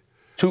good.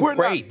 We're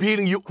great. Not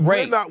beating you.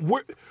 Great.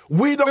 We're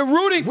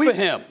rooting for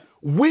him.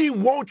 We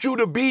want you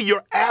to be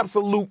your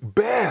absolute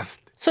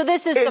best. So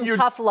this is some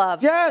tough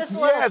love. Yes,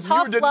 tough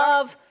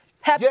love,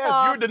 pep talk.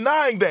 Yes, you're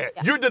denying that.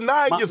 Yeah. You're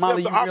denying yourself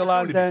Molly, the you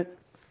realize that?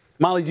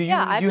 Molly, do you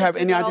have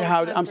any idea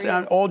how? I'm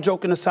saying, all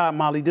joking aside,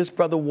 Molly, this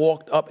brother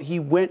walked up. He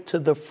went to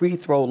the free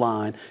throw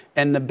line,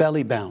 and the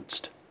belly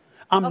bounced.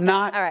 I'm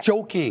not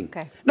joking.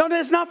 Okay. No,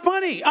 that's not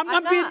funny.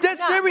 I'm being dead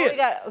serious.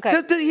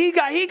 He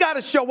got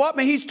to show up,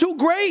 and he's too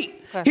great.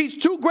 Okay. He's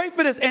too great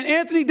for this. And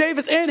Anthony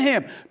Davis and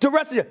him, the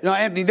rest of you. No,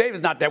 Anthony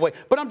Davis not that way.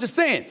 But I'm just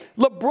saying,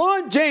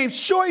 LeBron James,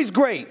 sure he's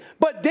great,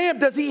 but damn,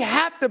 does he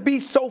have to be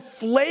so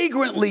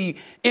flagrantly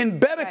in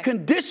better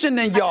condition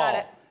than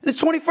y'all?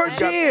 It's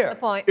 21st year.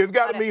 It's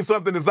got to mean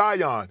something to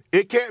Zion.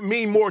 It can't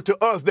mean more to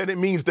us than it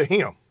means to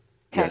him.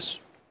 Okay. Yes.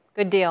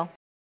 Good deal.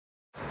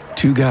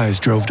 Two guys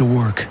drove to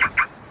work.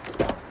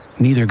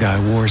 Neither guy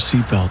wore a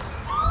seatbelt.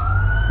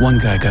 One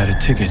guy got a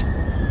ticket.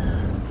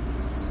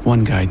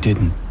 One guy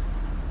didn't.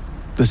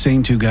 The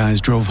same two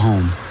guys drove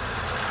home.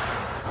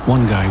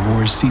 One guy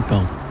wore his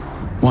seatbelt.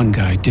 One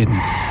guy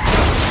didn't.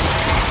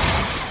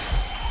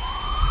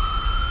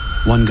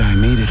 One guy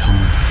made it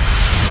home.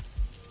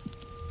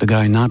 The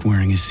guy not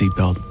wearing his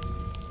seatbelt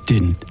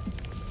didn't.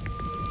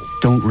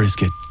 Don't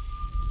risk it.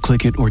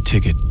 Click it or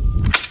ticket.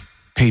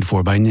 Paid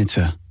for by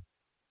NHTSA.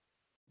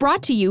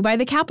 Brought to you by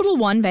the Capital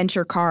One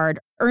Venture Card.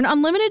 Earn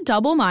unlimited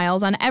double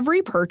miles on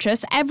every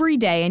purchase every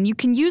day, and you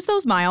can use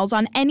those miles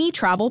on any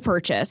travel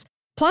purchase.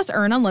 Plus,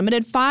 earn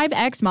unlimited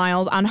 5x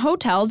miles on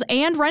hotels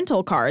and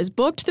rental cars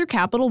booked through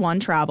Capital One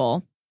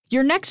Travel.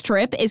 Your next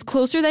trip is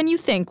closer than you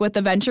think with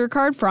the Venture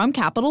Card from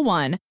Capital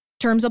One.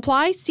 Terms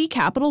apply. See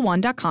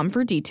CapitalOne.com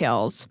for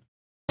details.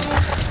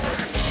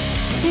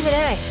 Stephen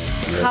A.,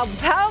 how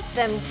about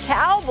them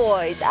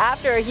Cowboys?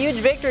 After a huge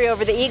victory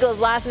over the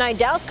Eagles last night,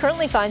 Dallas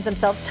currently finds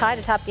themselves tied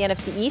atop the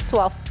NFC East,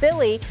 while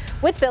Philly,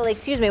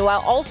 while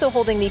also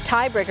holding the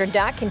tiebreaker.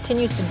 Dak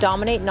continues to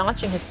dominate,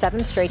 notching his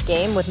 7th straight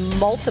game with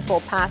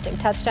multiple passing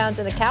touchdowns,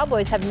 and the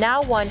Cowboys have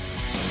now won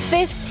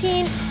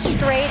 15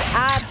 straight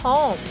at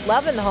home.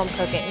 Loving the home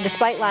cooking. And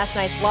despite last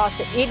night's loss,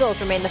 the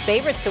Eagles remain the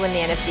favorites to win the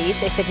NFC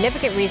East, a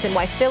significant reason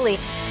why Philly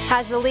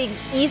has the league's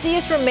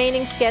easiest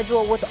remaining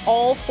schedule, with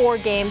all 4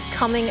 games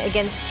coming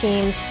against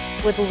teams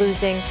with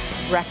losing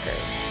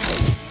records.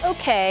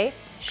 Okay,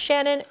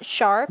 Shannon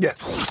Sharpe,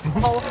 yes.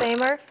 Hall of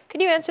Famer.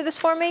 Could you answer this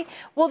for me?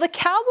 Will the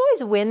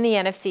Cowboys win the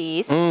NFC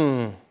East?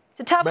 It's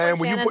a tough one,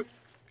 Shannon.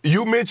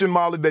 You mentioned,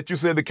 Molly, that you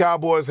said the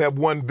Cowboys have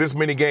won this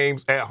many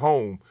games at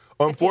home.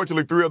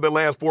 Unfortunately, 3 of their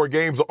last 4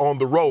 games are on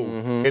the road,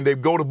 and they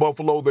go to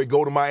Buffalo, they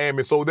go to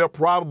Miami, so they'll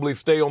probably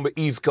stay on the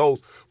East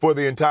Coast for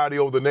the entirety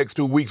of the next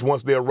 2 weeks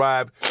once they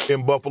arrive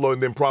in Buffalo,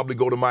 and then probably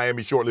go to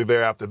Miami shortly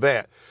thereafter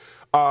that.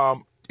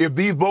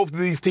 If both of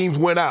these teams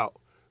went out,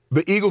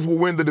 the Eagles will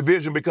win the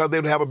division because they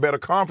would have a better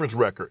conference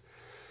record.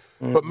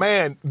 But,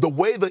 man, the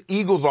way the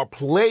Eagles are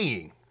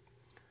playing,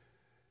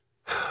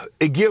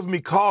 it gives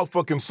me cause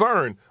for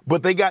concern.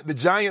 But they got the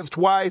Giants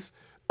twice,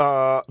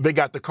 they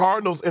got the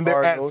Cardinals, and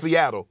they're at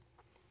Seattle.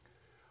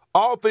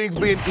 All things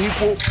being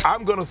equal,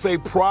 I'm going to say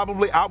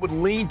probably I would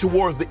lean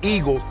towards the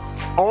Eagles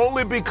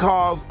only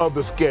because of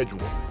the schedule.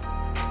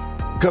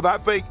 Because I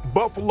think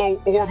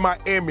Buffalo or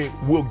Miami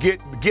will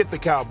get the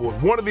Cowboys.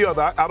 One or the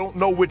other. I don't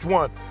know which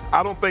one.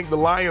 I don't think the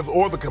Lions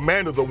or the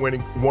Commanders are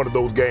winning one of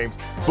those games.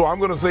 So I'm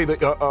going to say that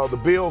the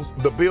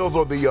Bills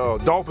or the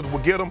Dolphins will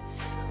get them.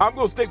 I'm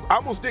going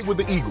to stick with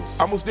the Eagles.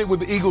 I'm going to stick with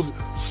the Eagles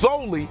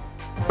solely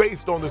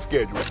based on the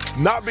schedule.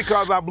 Not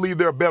because I believe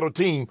they're a better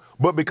team,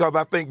 but because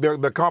I think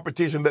the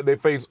competition that they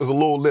face is a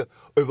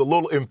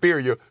little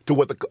inferior to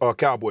what the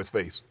Cowboys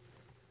face.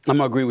 I'm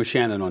going to agree with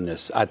Shannon on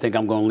this. I think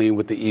I'm going to lean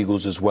with the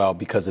Eagles as well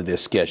because of their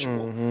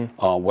schedule.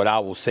 Mm-hmm. What I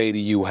will say to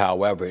you,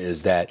 however,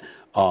 is that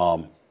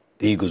the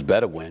Eagles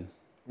better win.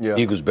 Yeah.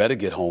 The Eagles better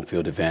get home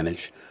field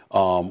advantage,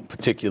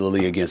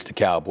 particularly against the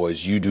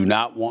Cowboys. You do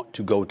not want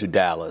to go to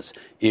Dallas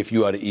if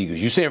you are the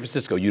Eagles. You San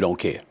Francisco, you don't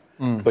care.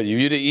 But if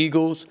you're the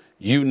Eagles,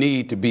 you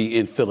need to be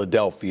in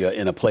Philadelphia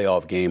in a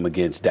playoff game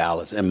against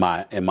Dallas, in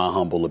my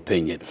humble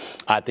opinion.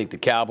 I think the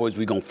Cowboys,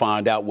 we're going to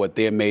find out what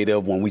they're made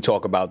of when we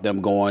talk about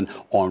them going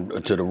on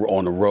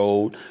the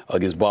road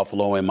against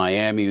Buffalo and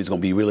Miami. It's going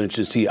to be really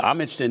interesting to see.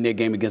 I'm interested in their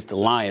game against the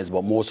Lions,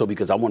 but more so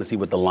because I want to see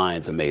what the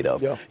Lions are made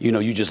of. Yeah. You know,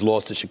 you just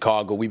lost to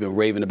Chicago. We've been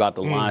raving about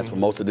the Lions for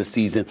most of the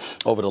season.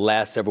 Over the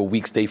last several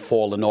weeks, they've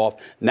fallen off.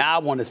 Now I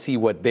want to see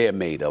what they're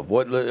made of.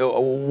 What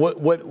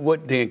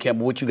Dan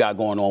Campbell, what you got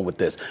going on with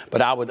this?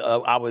 But I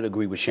would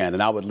agree with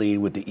Shannon. I would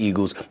lean with the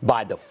Eagles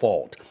by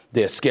default.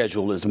 Their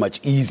schedule is much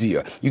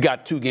easier. You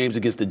got 2 games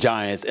against the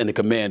Giants and the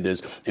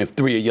Commanders in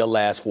 3 of your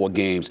last 4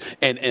 games.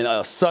 And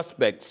a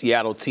suspect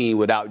Seattle team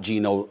without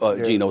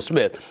Geno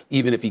Smith,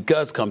 even if he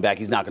does come back,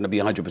 he's not going to be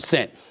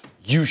 100%.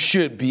 You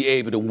should be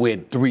able to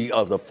win 3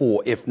 of the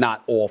 4, if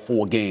not all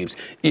 4 games,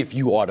 if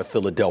you are the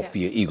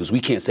Philadelphia Eagles. We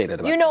can't say that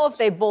about if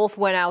they both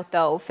went out,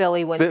 though,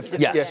 Philly wins.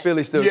 Yeah,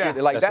 Philly still get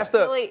it. Like, that's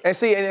right.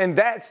 And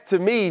that's, to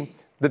me,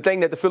 the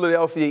thing that the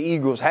Philadelphia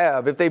Eagles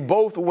have. If they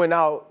both win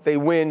out, they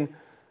win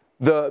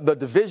the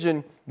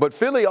division. But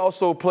Philly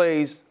also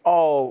plays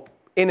all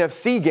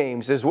NFC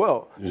games as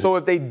well. Mm-hmm. So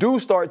if they do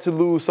start to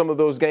lose some of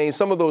those games,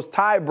 some of those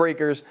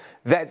tiebreakers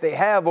that they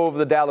have over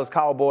the Dallas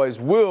Cowboys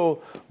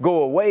will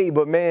go away.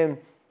 But, man,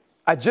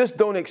 I just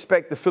don't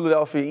expect the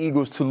Philadelphia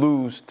Eagles to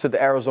lose to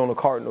the Arizona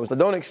Cardinals. I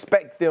don't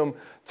expect them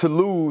to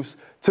lose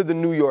to the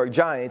New York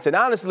Giants. And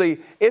honestly,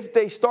 if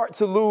they start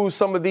to lose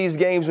some of these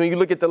games, when you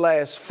look at the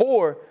last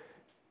 4,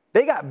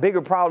 they got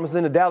bigger problems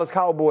than the Dallas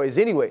Cowboys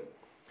anyway.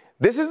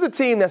 This is a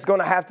team that's going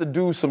to have to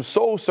do some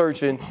soul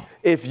searching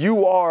if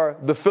you are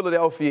the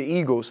Philadelphia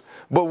Eagles.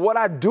 But what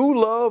I do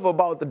love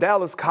about the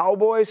Dallas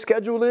Cowboys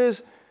schedule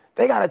is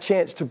they got a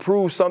chance to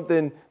prove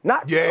something,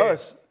 not to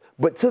us,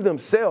 but to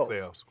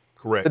themselves.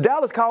 Correct. The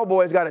Dallas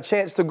Cowboys got a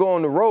chance to go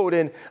on the road,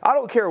 and I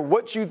don't care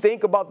what you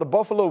think about the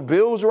Buffalo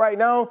Bills right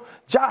now,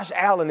 Josh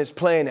Allen is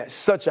playing at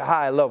such a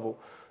high level.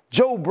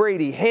 Joe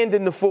Brady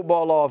handing the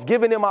football off,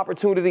 giving them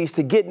opportunities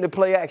to get into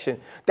play action.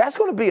 That's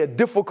going to be a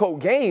difficult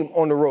game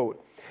on the road.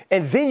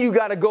 And then you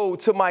got to go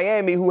to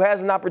Miami, who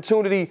has an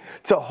opportunity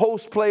to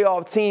host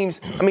playoff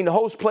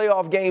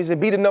games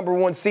and be the number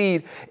 1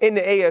 seed in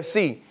the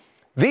AFC.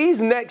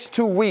 These next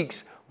 2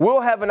 weeks,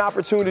 we'll have an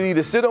opportunity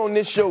to sit on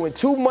this show in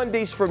 2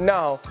 Mondays from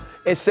now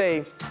and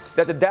say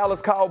that the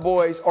Dallas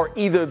Cowboys are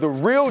either the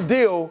real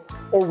deal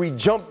or we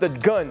jumped the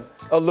gun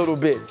a little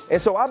bit.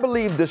 And so I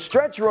believe the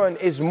stretch run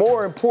is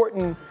more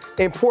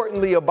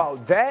importantly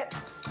about that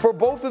for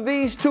both of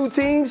these 2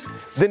 teams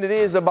than it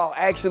is about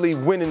actually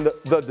winning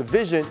the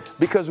division,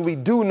 because we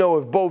do know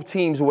if both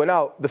teams win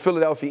out, the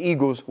Philadelphia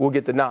Eagles will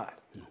get the nod.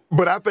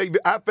 But I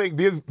think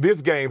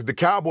this game, the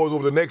Cowboys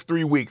over the next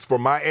 3 weeks for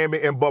Miami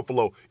and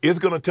Buffalo, is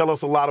going to tell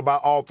us a lot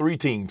about all 3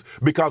 teams,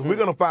 because we're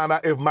going to find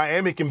out if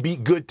Miami can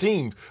beat good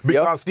teams.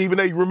 Because, Stephen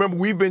A., remember,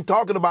 we've been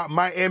talking about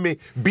Miami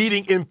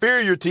beating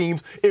inferior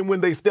teams, and when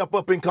they step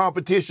up in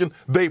competition,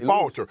 they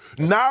falter.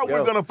 Now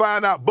we're going to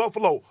find out,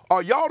 Buffalo,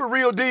 are y'all the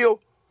real deal?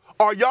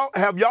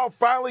 Have y'all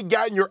finally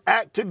gotten your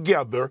act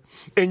together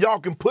and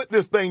y'all can put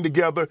this thing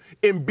together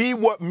and be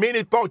what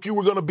many thought you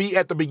were going to be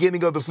at the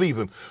beginning of the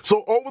season?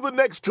 So over the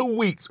next 2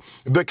 weeks,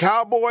 the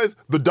Cowboys,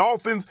 the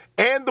Dolphins,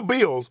 and the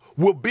Bills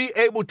will be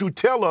able to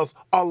tell us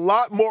a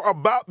lot more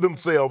about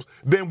themselves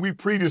than we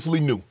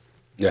previously knew.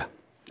 Yeah.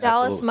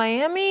 Dallas, absolutely.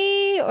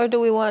 Miami, or do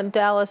we want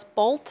Dallas,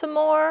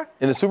 Baltimore?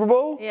 In the Super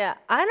Bowl? Yeah,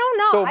 I don't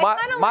know.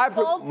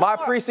 So my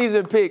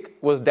preseason pick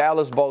was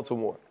Dallas,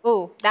 Baltimore.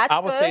 Ooh, that's good. I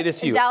would say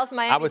this to you. Dallas,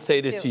 Miami. I would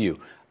say this to you.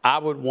 I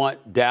would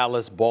want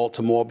Dallas,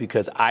 Baltimore,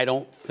 because I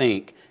don't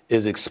think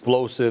as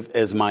explosive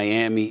as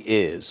Miami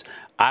is,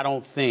 I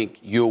don't think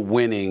you're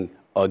winning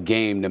a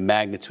game the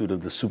magnitude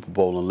of the Super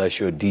Bowl unless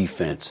your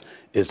defense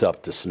is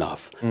up to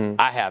snuff.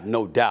 I have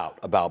no doubt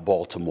about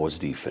Baltimore's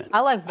defense.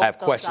 I have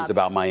questions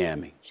about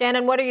Miami.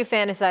 Shannon, what are you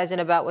fantasizing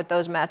about with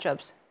those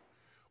matchups?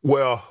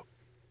 Well,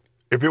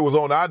 if it was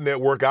on our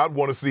network, I would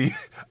want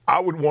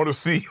to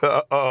see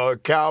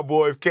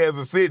Cowboys,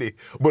 Kansas City,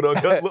 but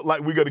it doesn't look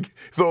like we're going to.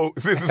 So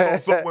since it's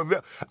on someone's,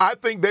 I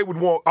think they would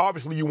want.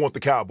 Obviously, you want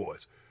the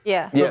Cowboys.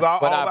 Yeah. Yes.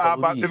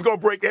 It's going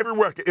to break every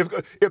record.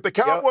 If the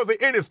Cowboys are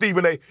in it,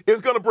 Stephen A.,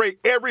 it's going to break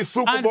every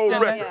Super Bowl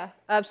record. Yeah,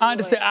 absolutely. I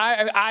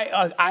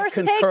understand. I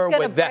concur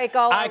with that.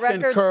 I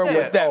concur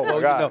with that.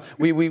 Oh,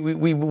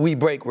 well, we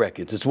break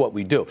records. It's what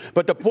we do.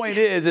 But the point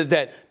is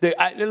that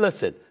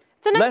listen.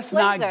 Let's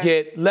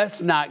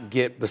not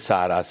get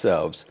beside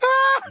ourselves.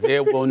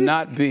 There will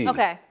not be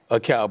a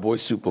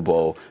Cowboys Super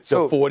Bowl.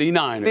 The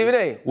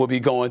 49ers will be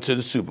going to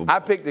the Super Bowl. I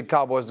picked the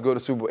Cowboys to go to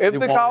the Super Bowl. If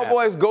the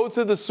Cowboys go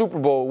to the Super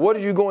Bowl, what are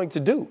you going to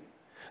do?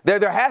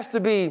 There has to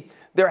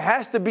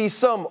be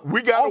some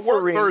we got to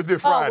work Thursday,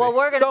 Friday. Oh, well,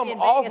 we're some be in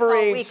Vegas all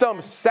offering, week,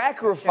 some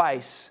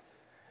sacrifice.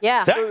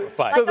 Yeah.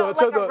 Sacrifice. To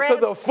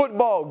the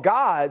football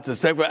gods.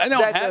 It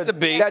don't have to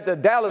be. That the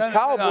Dallas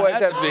Cowboys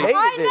have made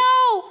it.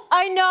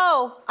 I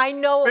know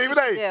what we should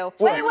do.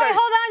 Wait, hold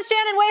on,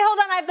 Shannon. Hold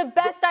on. I have the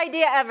best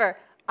idea ever.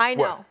 I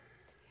know. What?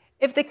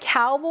 If the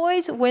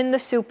Cowboys win the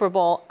Super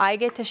Bowl, I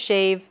get to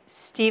shave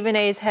Stephen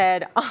A's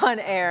head on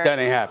air. That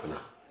ain't happening.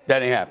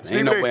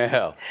 Ain't nowhere in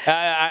hell.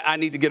 I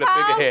need to get a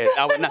bigger head.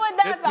 I will not.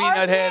 This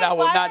peanut head, I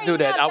will not do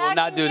that. I will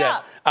not do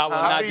that. I will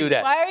not do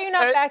that. Why are you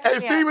not backing me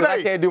up? Stephen A.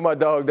 I can't do my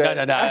dog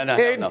that. No. I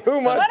can't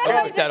do my What if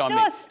I dog. just do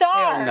a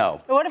star? Hell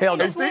no. What if Hell we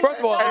no. just leave First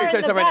of all, the let me star tell you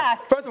in the something right now.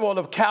 back? First of all,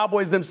 the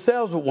Cowboys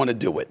themselves would want to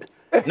do it,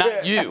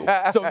 not you.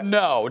 So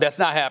no, that's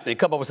not happening.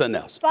 Come up with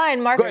something else.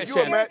 Fine, Marcus ahead,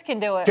 Shannon. Spears can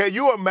do it. Can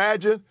you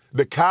imagine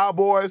the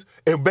Cowboys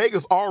and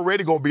Vegas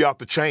already going to be off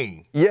the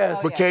chain?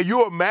 Yes. But can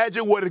you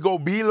imagine what it's going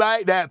to be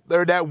like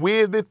that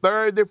Wednesday,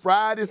 Thursday,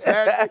 Friday,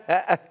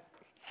 Saturday?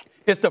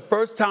 It's the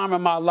first time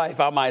in my life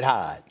I might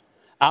hide.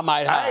 I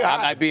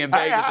might be in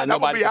Vegas and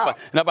nobody can find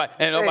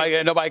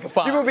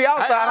me. You're gonna be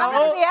outside. I'm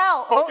gonna be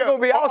out. I'm gonna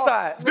be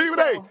outside. Stephen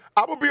A.,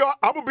 I'm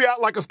gonna be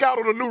out like a scout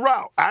on a new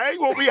route. I ain't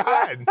gonna be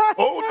hiding.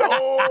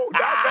 Oh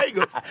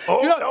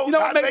no,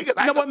 not Vegas.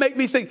 You know what make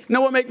me think? You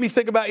know what make me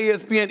think about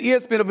ESPN?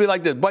 ESPN will be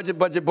like this: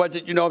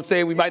 budget. You know what I'm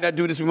saying? We might not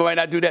do this. We might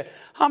not do that.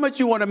 How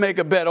much you want to make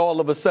a bet? All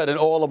of a sudden,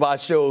 all of our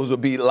shows will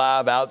be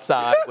live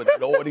outside with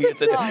an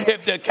audience. And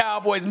if the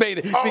Cowboys made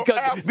it,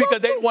 because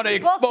they want to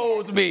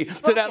expose me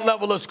to that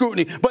level of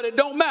scrutiny. But it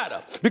don't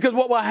matter because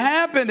what will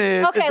happen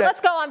is let's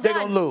go. I'm they're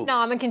done. gonna lose. No,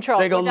 I'm in control.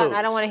 They're gonna lose.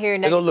 I don't want to hear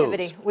your They're gonna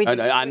negativity. lose.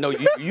 I know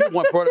you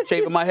want brought up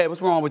shape in my head.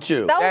 What's wrong with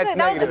you? That was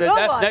a good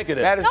That's one.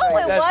 negative. That is No,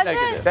 it negative.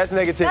 wasn't. That's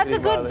negativity. That's a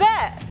good Molly.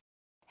 bet.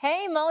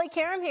 Hey, Molly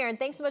Karam here, and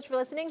thanks so much for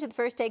listening to the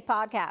First Take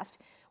podcast.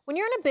 When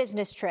you're on a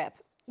business trip,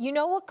 you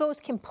know what goes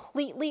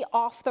completely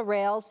off the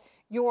rails?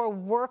 Your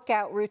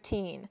workout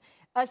routine.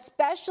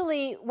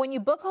 Especially when you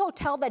book a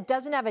hotel that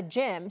doesn't have a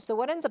gym. So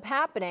what ends up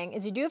happening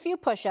is you do a few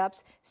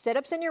push-ups,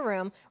 sit-ups in your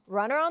room,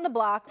 run around the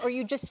block, or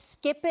you just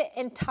skip it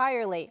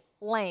entirely.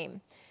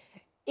 Lame.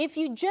 If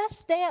you just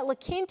stay at La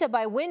Quinta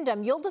by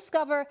Wyndham, you'll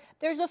discover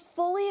there's a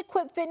fully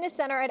equipped fitness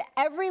center at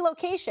every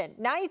location.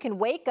 Now you can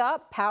wake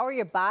up, power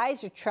your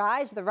bis, your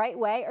tris the right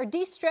way, or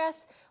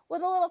de-stress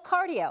with a little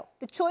cardio.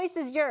 The choice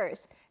is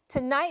yours.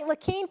 Tonight, La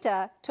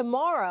Quinta.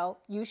 Tomorrow,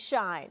 you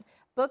shine.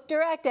 Book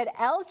direct at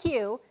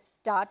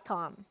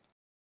LQ.com.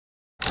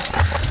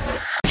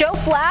 Joe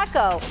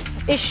Flacco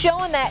is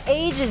showing that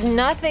age is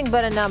nothing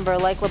but a number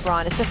like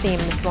LeBron. It's a theme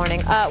this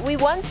morning. We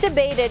once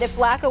debated if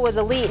Flacco was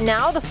elite.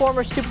 Now the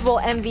former Super Bowl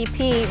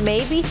MVP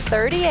may be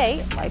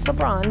 38 like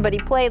LeBron, but he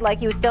played like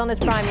he was still in his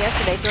prime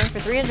yesterday, throwing for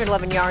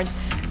 311 yards,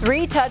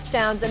 3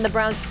 touchdowns, and the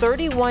Browns'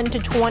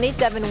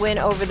 31-27 win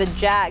over the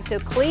Jags. So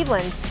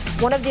Cleveland's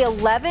one of the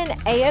 11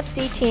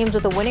 AFC teams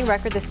with a winning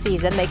record this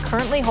season. They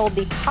currently hold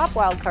the top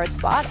wildcard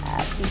spot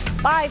at the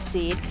 5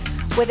 seed,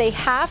 with a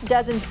half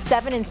dozen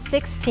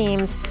 7-6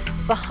 teams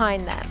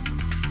behind them.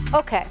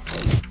 Okay,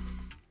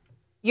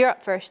 you're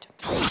up first.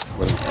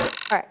 All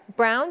right,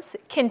 Browns,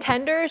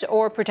 contenders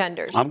or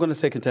pretenders? I'm going to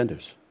say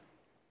contenders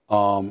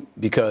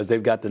because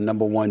they've got the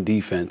number 1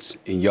 defense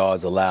in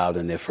yards allowed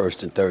in their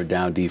first and third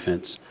down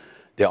defense.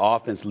 Their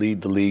offense lead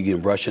the league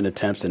in rushing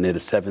attempts, and they're the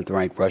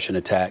 7th-ranked rushing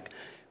attack.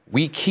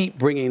 We keep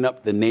bringing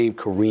up the name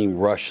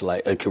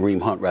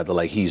Kareem Hunt,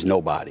 like he's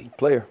nobody.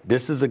 Player.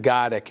 This is a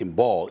guy that can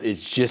ball.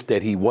 It's just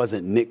that he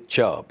wasn't Nick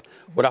Chubb.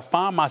 What I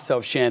find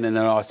myself, Shannon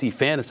and RC,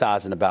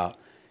 fantasizing about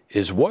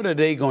is what are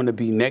they going to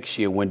be next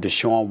year when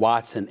Deshaun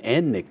Watson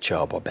and Nick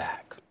Chubb are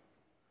back?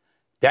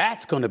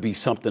 That's going to be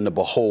something to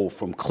behold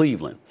from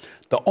Cleveland.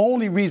 The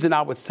only reason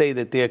I would say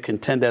that they're a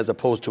contender as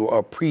opposed to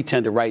a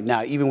pretender right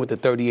now, even with the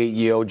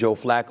 38-year-old Joe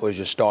Flacco as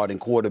your starting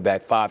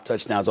quarterback, 5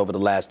 touchdowns over the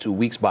last 2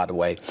 weeks, by the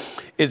way,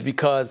 is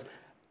because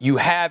you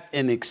have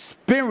an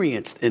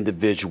experienced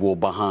individual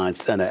behind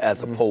center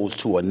as opposed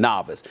to a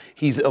novice.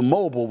 He's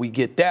immobile, we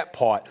get that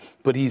part,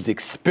 but he's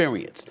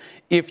experienced.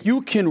 If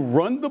you can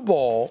run the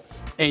ball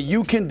and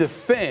you can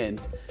defend,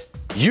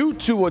 you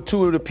two are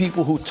two of the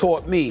people who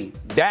taught me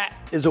that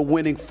is a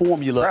winning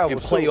formula in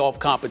playoff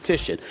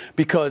competition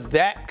because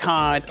that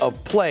kind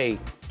of play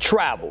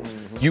travels.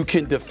 You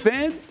can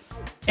defend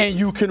and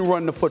you can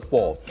run the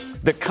football.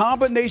 The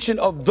combination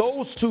of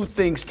those two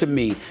things to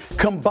me,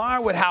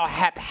 combined with how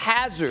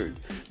haphazard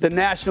the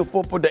National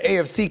Football, the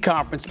AFC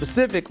Conference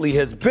specifically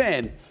has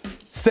been,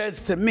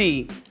 says to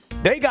me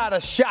they got a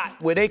shot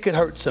where they could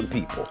hurt some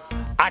people.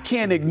 I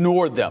can't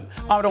ignore them.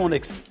 I don't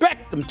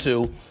expect them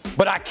to,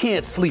 but I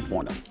can't sleep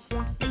on them.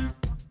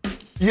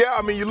 Yeah,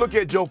 I mean, you look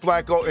at Joe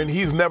Flacco, and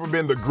he's never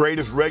been the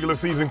greatest regular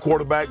season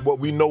quarterback, but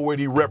we know what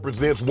he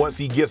represents once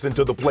he gets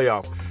into the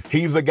playoffs.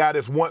 He's a guy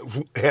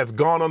has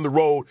gone on the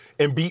road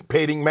and beat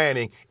Peyton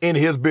Manning in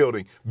his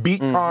building,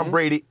 beat Tom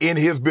Brady in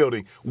his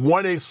building,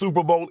 won a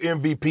Super Bowl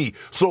MVP.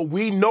 So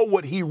we know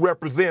what he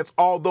represents,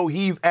 although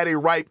he's at a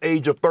ripe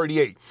age of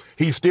 38.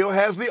 He still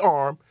has the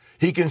arm.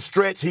 He can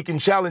stretch. He can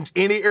challenge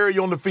any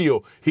area on the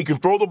field. He can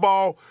throw the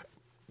ball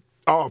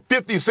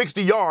 50,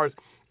 60 yards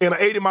in an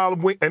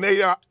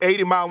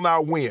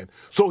 80-mile-an-hour wind.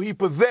 So he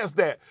possessed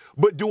that.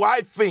 But do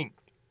I think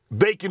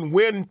they can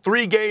win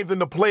 3 games in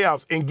the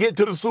playoffs and get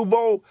to the Super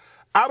Bowl?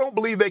 I don't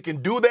believe they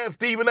can do that,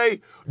 Stephen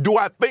A. Do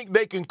I think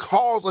they can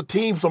cause a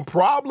team some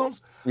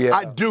problems? Yeah.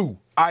 I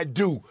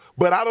do.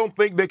 But I don't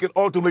think they can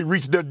ultimately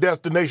reach their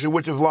destination,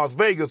 which is Las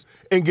Vegas,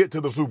 and get to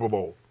the Super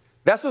Bowl.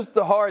 That's what's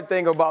the hard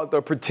thing about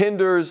the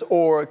pretenders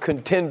or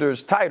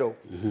contenders title.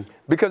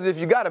 Because if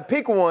you got to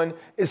pick one,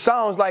 it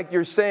sounds like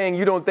you're saying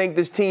you don't think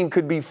this team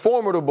could be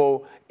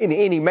formidable in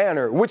any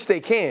manner, which they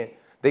can.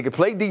 They can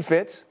play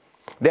defense.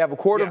 They have a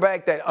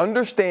quarterback that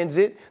understands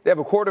it. They have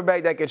a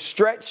quarterback that can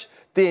stretch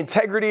the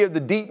integrity of the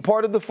deep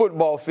part of the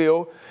football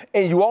field.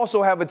 And you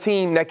also have a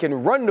team that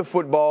can run the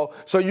football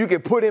so you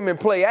can put him in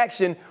play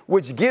action,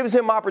 which gives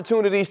him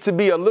opportunities to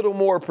be a little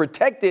more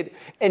protected.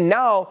 And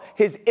now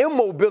his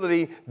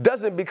immobility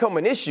doesn't become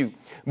an issue.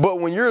 But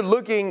when you're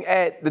looking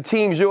at the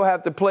teams you'll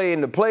have to play in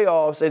the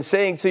playoffs and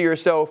saying to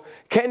yourself,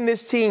 can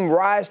this team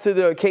rise to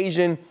the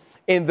occasion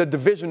in the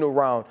divisional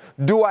round?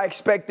 Do I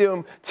expect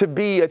them to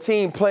be a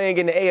team playing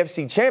in the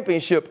AFC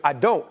Championship? I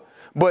don't.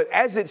 But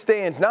as it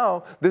stands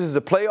now, this is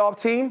a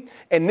playoff team,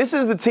 and this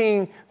is the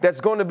team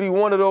that's going to be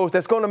one of those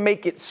that's going to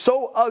make it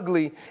so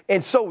ugly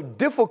and so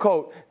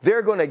difficult,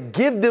 they're going to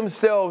give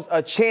themselves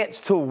a chance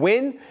to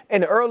win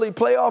an early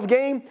playoff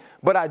game.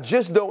 But I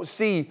just don't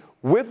see,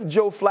 with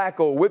Joe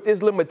Flacco, with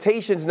his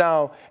limitations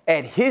now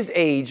at his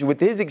age, with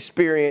his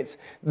experience,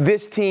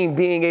 this team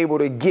being able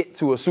to get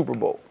to a Super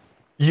Bowl.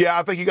 Yeah,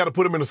 I think you got to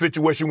put them in a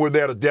situation where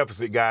they're at a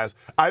deficit, guys.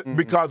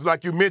 Because,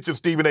 like you mentioned,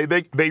 Stephen A.,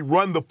 they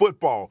run the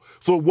football.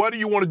 So what do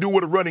you want to do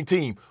with a running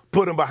team?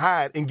 Put them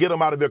behind and get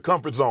them out of their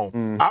comfort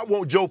zone. I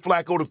want Joe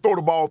Flacco to throw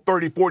the ball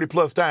 30,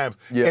 40-plus times.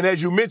 Yeah. And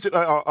as you mentioned,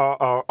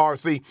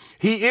 RC,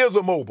 he is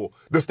immobile.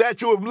 The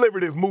Statue of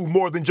Liberty has moved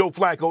more than Joe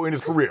Flacco in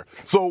his career.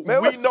 So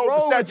we know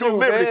the Statue of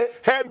Liberty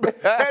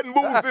hadn't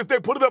moved since they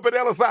put it up at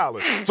Ellis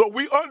Island. So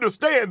we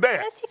understand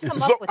that.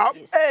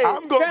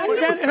 I'm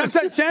going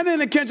to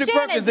Shannon and Kendrick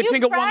Perkins, the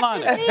king of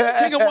one-liners.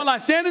 King of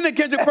one-liners. Shannon and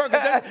Kendrick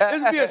Perkins.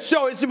 This would be a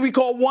show. It should be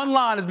called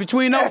One-Liners.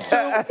 Between those two,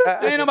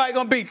 ain't nobody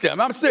going to beat them.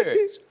 I'm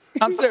serious.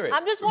 I'm serious.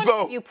 I'm just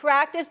wondering if you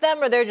practice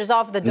them or they're just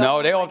off the dome.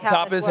 No, they on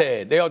top of his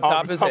head. They on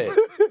top of his head.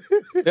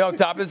 They on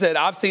top of his head.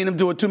 I've seen him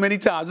do it too many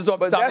times.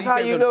 But that's how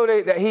you know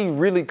that he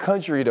really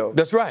country, though.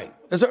 That's right.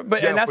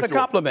 And that's a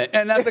compliment.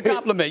 And that's a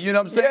compliment. You know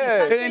what I'm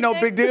saying? It ain't no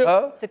big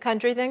deal. It's a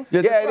country thing?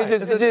 It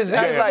is.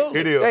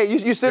 Hey,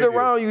 you sit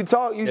around, you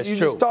talk, you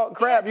just talk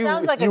crap. It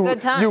sounds like a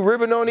good time. You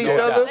ribbing on each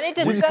other.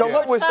 We just come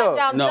up with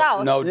stuff.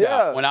 No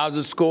doubt. When I was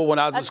in school,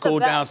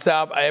 down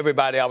south,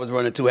 everybody I was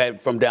running to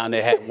from down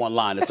there had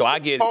one-liner. So I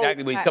get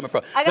exactly where he's coming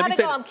from. I got to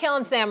go. I'm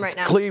killing Sam right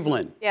now.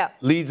 Cleveland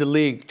leads the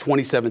league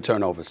 27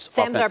 turnovers.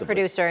 Sam's our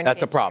producer.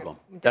 That's a problem.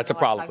 That's a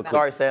problem for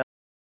Cleveland. Sorry, Sam.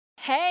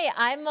 Hey,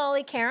 I'm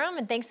Molly Karam,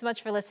 and thanks so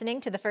much for listening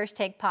to the First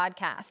Take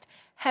podcast.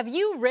 Have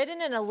you ridden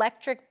an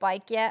electric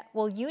bike yet?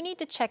 Well, you need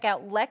to check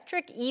out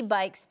Lectric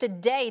E-Bikes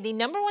today, the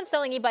 #1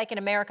 selling e-bike in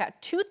America.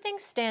 2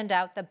 things stand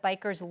out that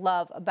bikers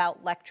love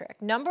about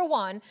Lectric. Number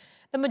 1,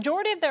 the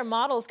majority of their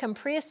models come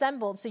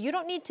pre-assembled, so you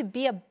don't need to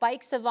be a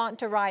bike savant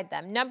to ride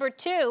them. Number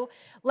 2,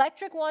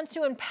 Lectric wants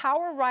to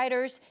empower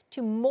riders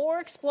to more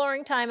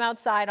exploring time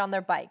outside on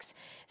their bikes.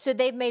 So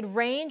they've made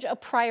range a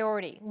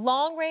priority.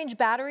 Long-range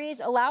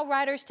batteries allow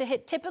riders to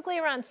hit typically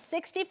around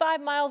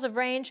 65 miles of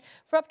range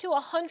for up to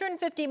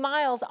 150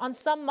 miles on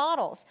some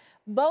models.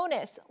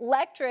 Bonus,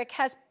 Lectric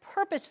has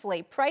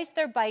purposefully priced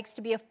their bikes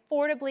to be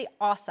affordably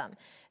awesome.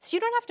 So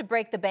you don't have to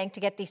break the bank to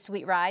get these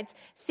sweet rides.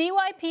 See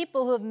why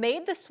people who have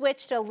made the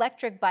switch to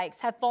electric bikes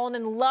have fallen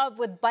in love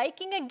with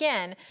biking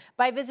again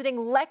by visiting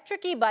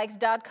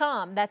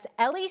lectricebikes.com. That's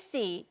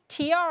LECTRIC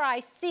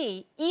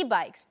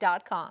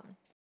ebikes.com.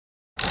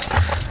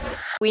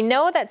 We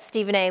know that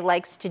Stephen A.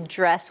 likes to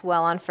dress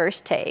well on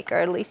First Take, or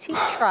at least he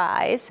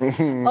tries.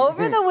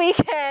 Over the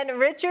weekend,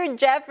 Richard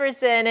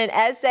Jefferson and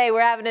SA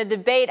were having a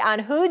debate on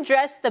who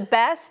dressed the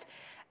best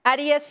at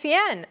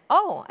ESPN.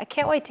 Oh, I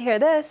can't wait to hear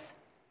this.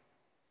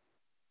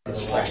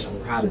 It's fresh. I'm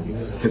proud of you.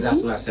 Because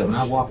that's what I said. When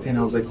I walked in,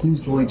 I was like,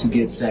 who's going to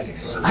get second?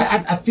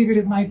 I figured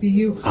it might be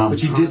you,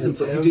 but you did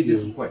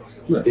disappoint.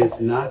 Look, it's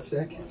not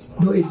second.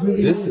 No, it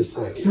really is. This is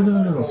second.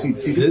 No. See,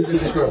 this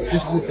is first.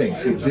 This is the thing.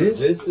 See,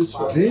 this is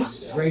first.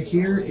 This right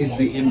here is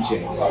the MJ.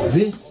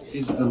 This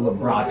is the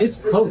LeBron. It's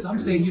close. I'm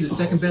saying you the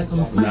second best on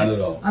the planet. Not at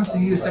all. I'm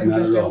saying you the second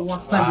best ever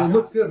walked the planet. But it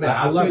looks good, man.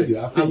 I love it.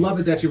 I love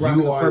it that you're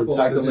rocking the purple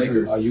like the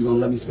Lakers. Are you going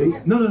to let me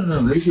speak?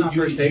 No. This is not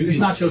First Take. It's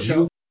not your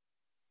show.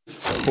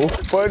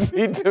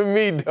 funny to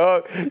me,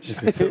 dog.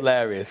 It's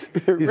hilarious.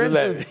 He's Rich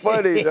hilarious. is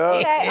funny,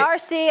 dog. Okay,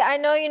 RC, I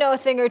know you know a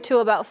thing or two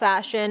about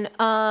fashion.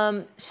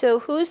 So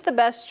who's the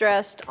best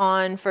dressed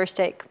on First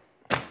Take?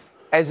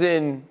 As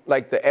in,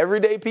 like the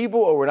everyday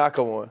people, or we're not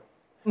going?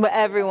 But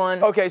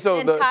everyone. Okay,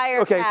 so the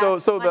entire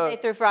cast, Monday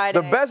through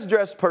Friday. The best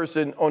dressed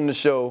person on the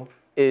show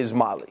is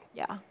Molly.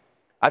 Yeah.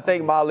 I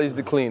think Molly's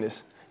the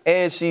cleanest,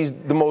 and she's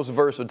the most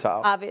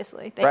versatile.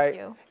 Obviously, thank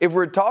you. If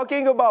we're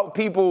talking about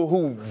people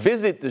who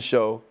visit the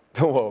show,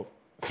 well,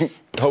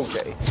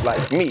 okay,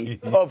 like me,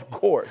 of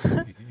course.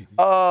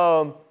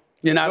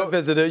 You're not a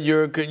visitor.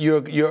 You're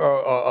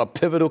a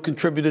pivotal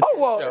contributor.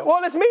 Oh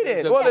well, it's me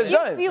then. Well, it's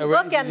done. You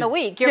bookend the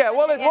week.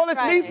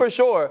 It's me for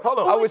sure. Hold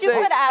on. I would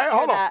say.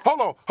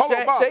 Hold on,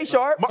 Bob. Shay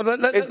Sharp.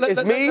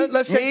 It's me.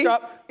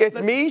 It's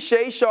me,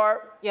 Shay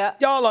Sharp. Yeah.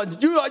 Y'all on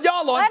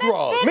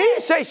drugs. Me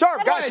and Shay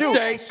Sharp got you.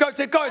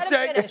 Go,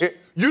 Shay.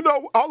 You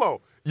know, hold on.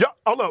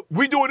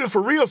 We doing this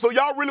for real, so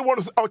y'all really want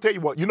to. I'll tell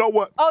you what. You know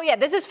what? Oh yeah,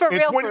 this is for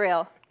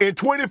real. In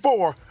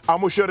 24, I'm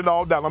gonna shut it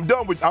all down. I'm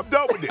done with this. Hold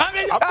up.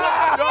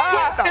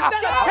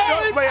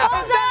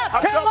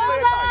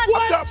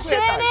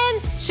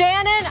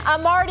 Shannon,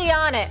 I'm already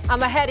on it.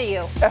 I'm ahead of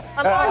you.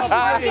 I'm already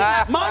on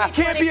it. Molly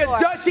can't be a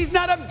judge. She's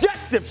not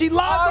objective. She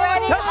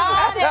lies all the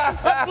time.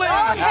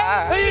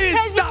 Please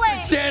stop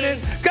it,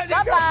 Shannon.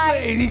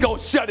 He gonna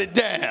shut it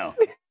down.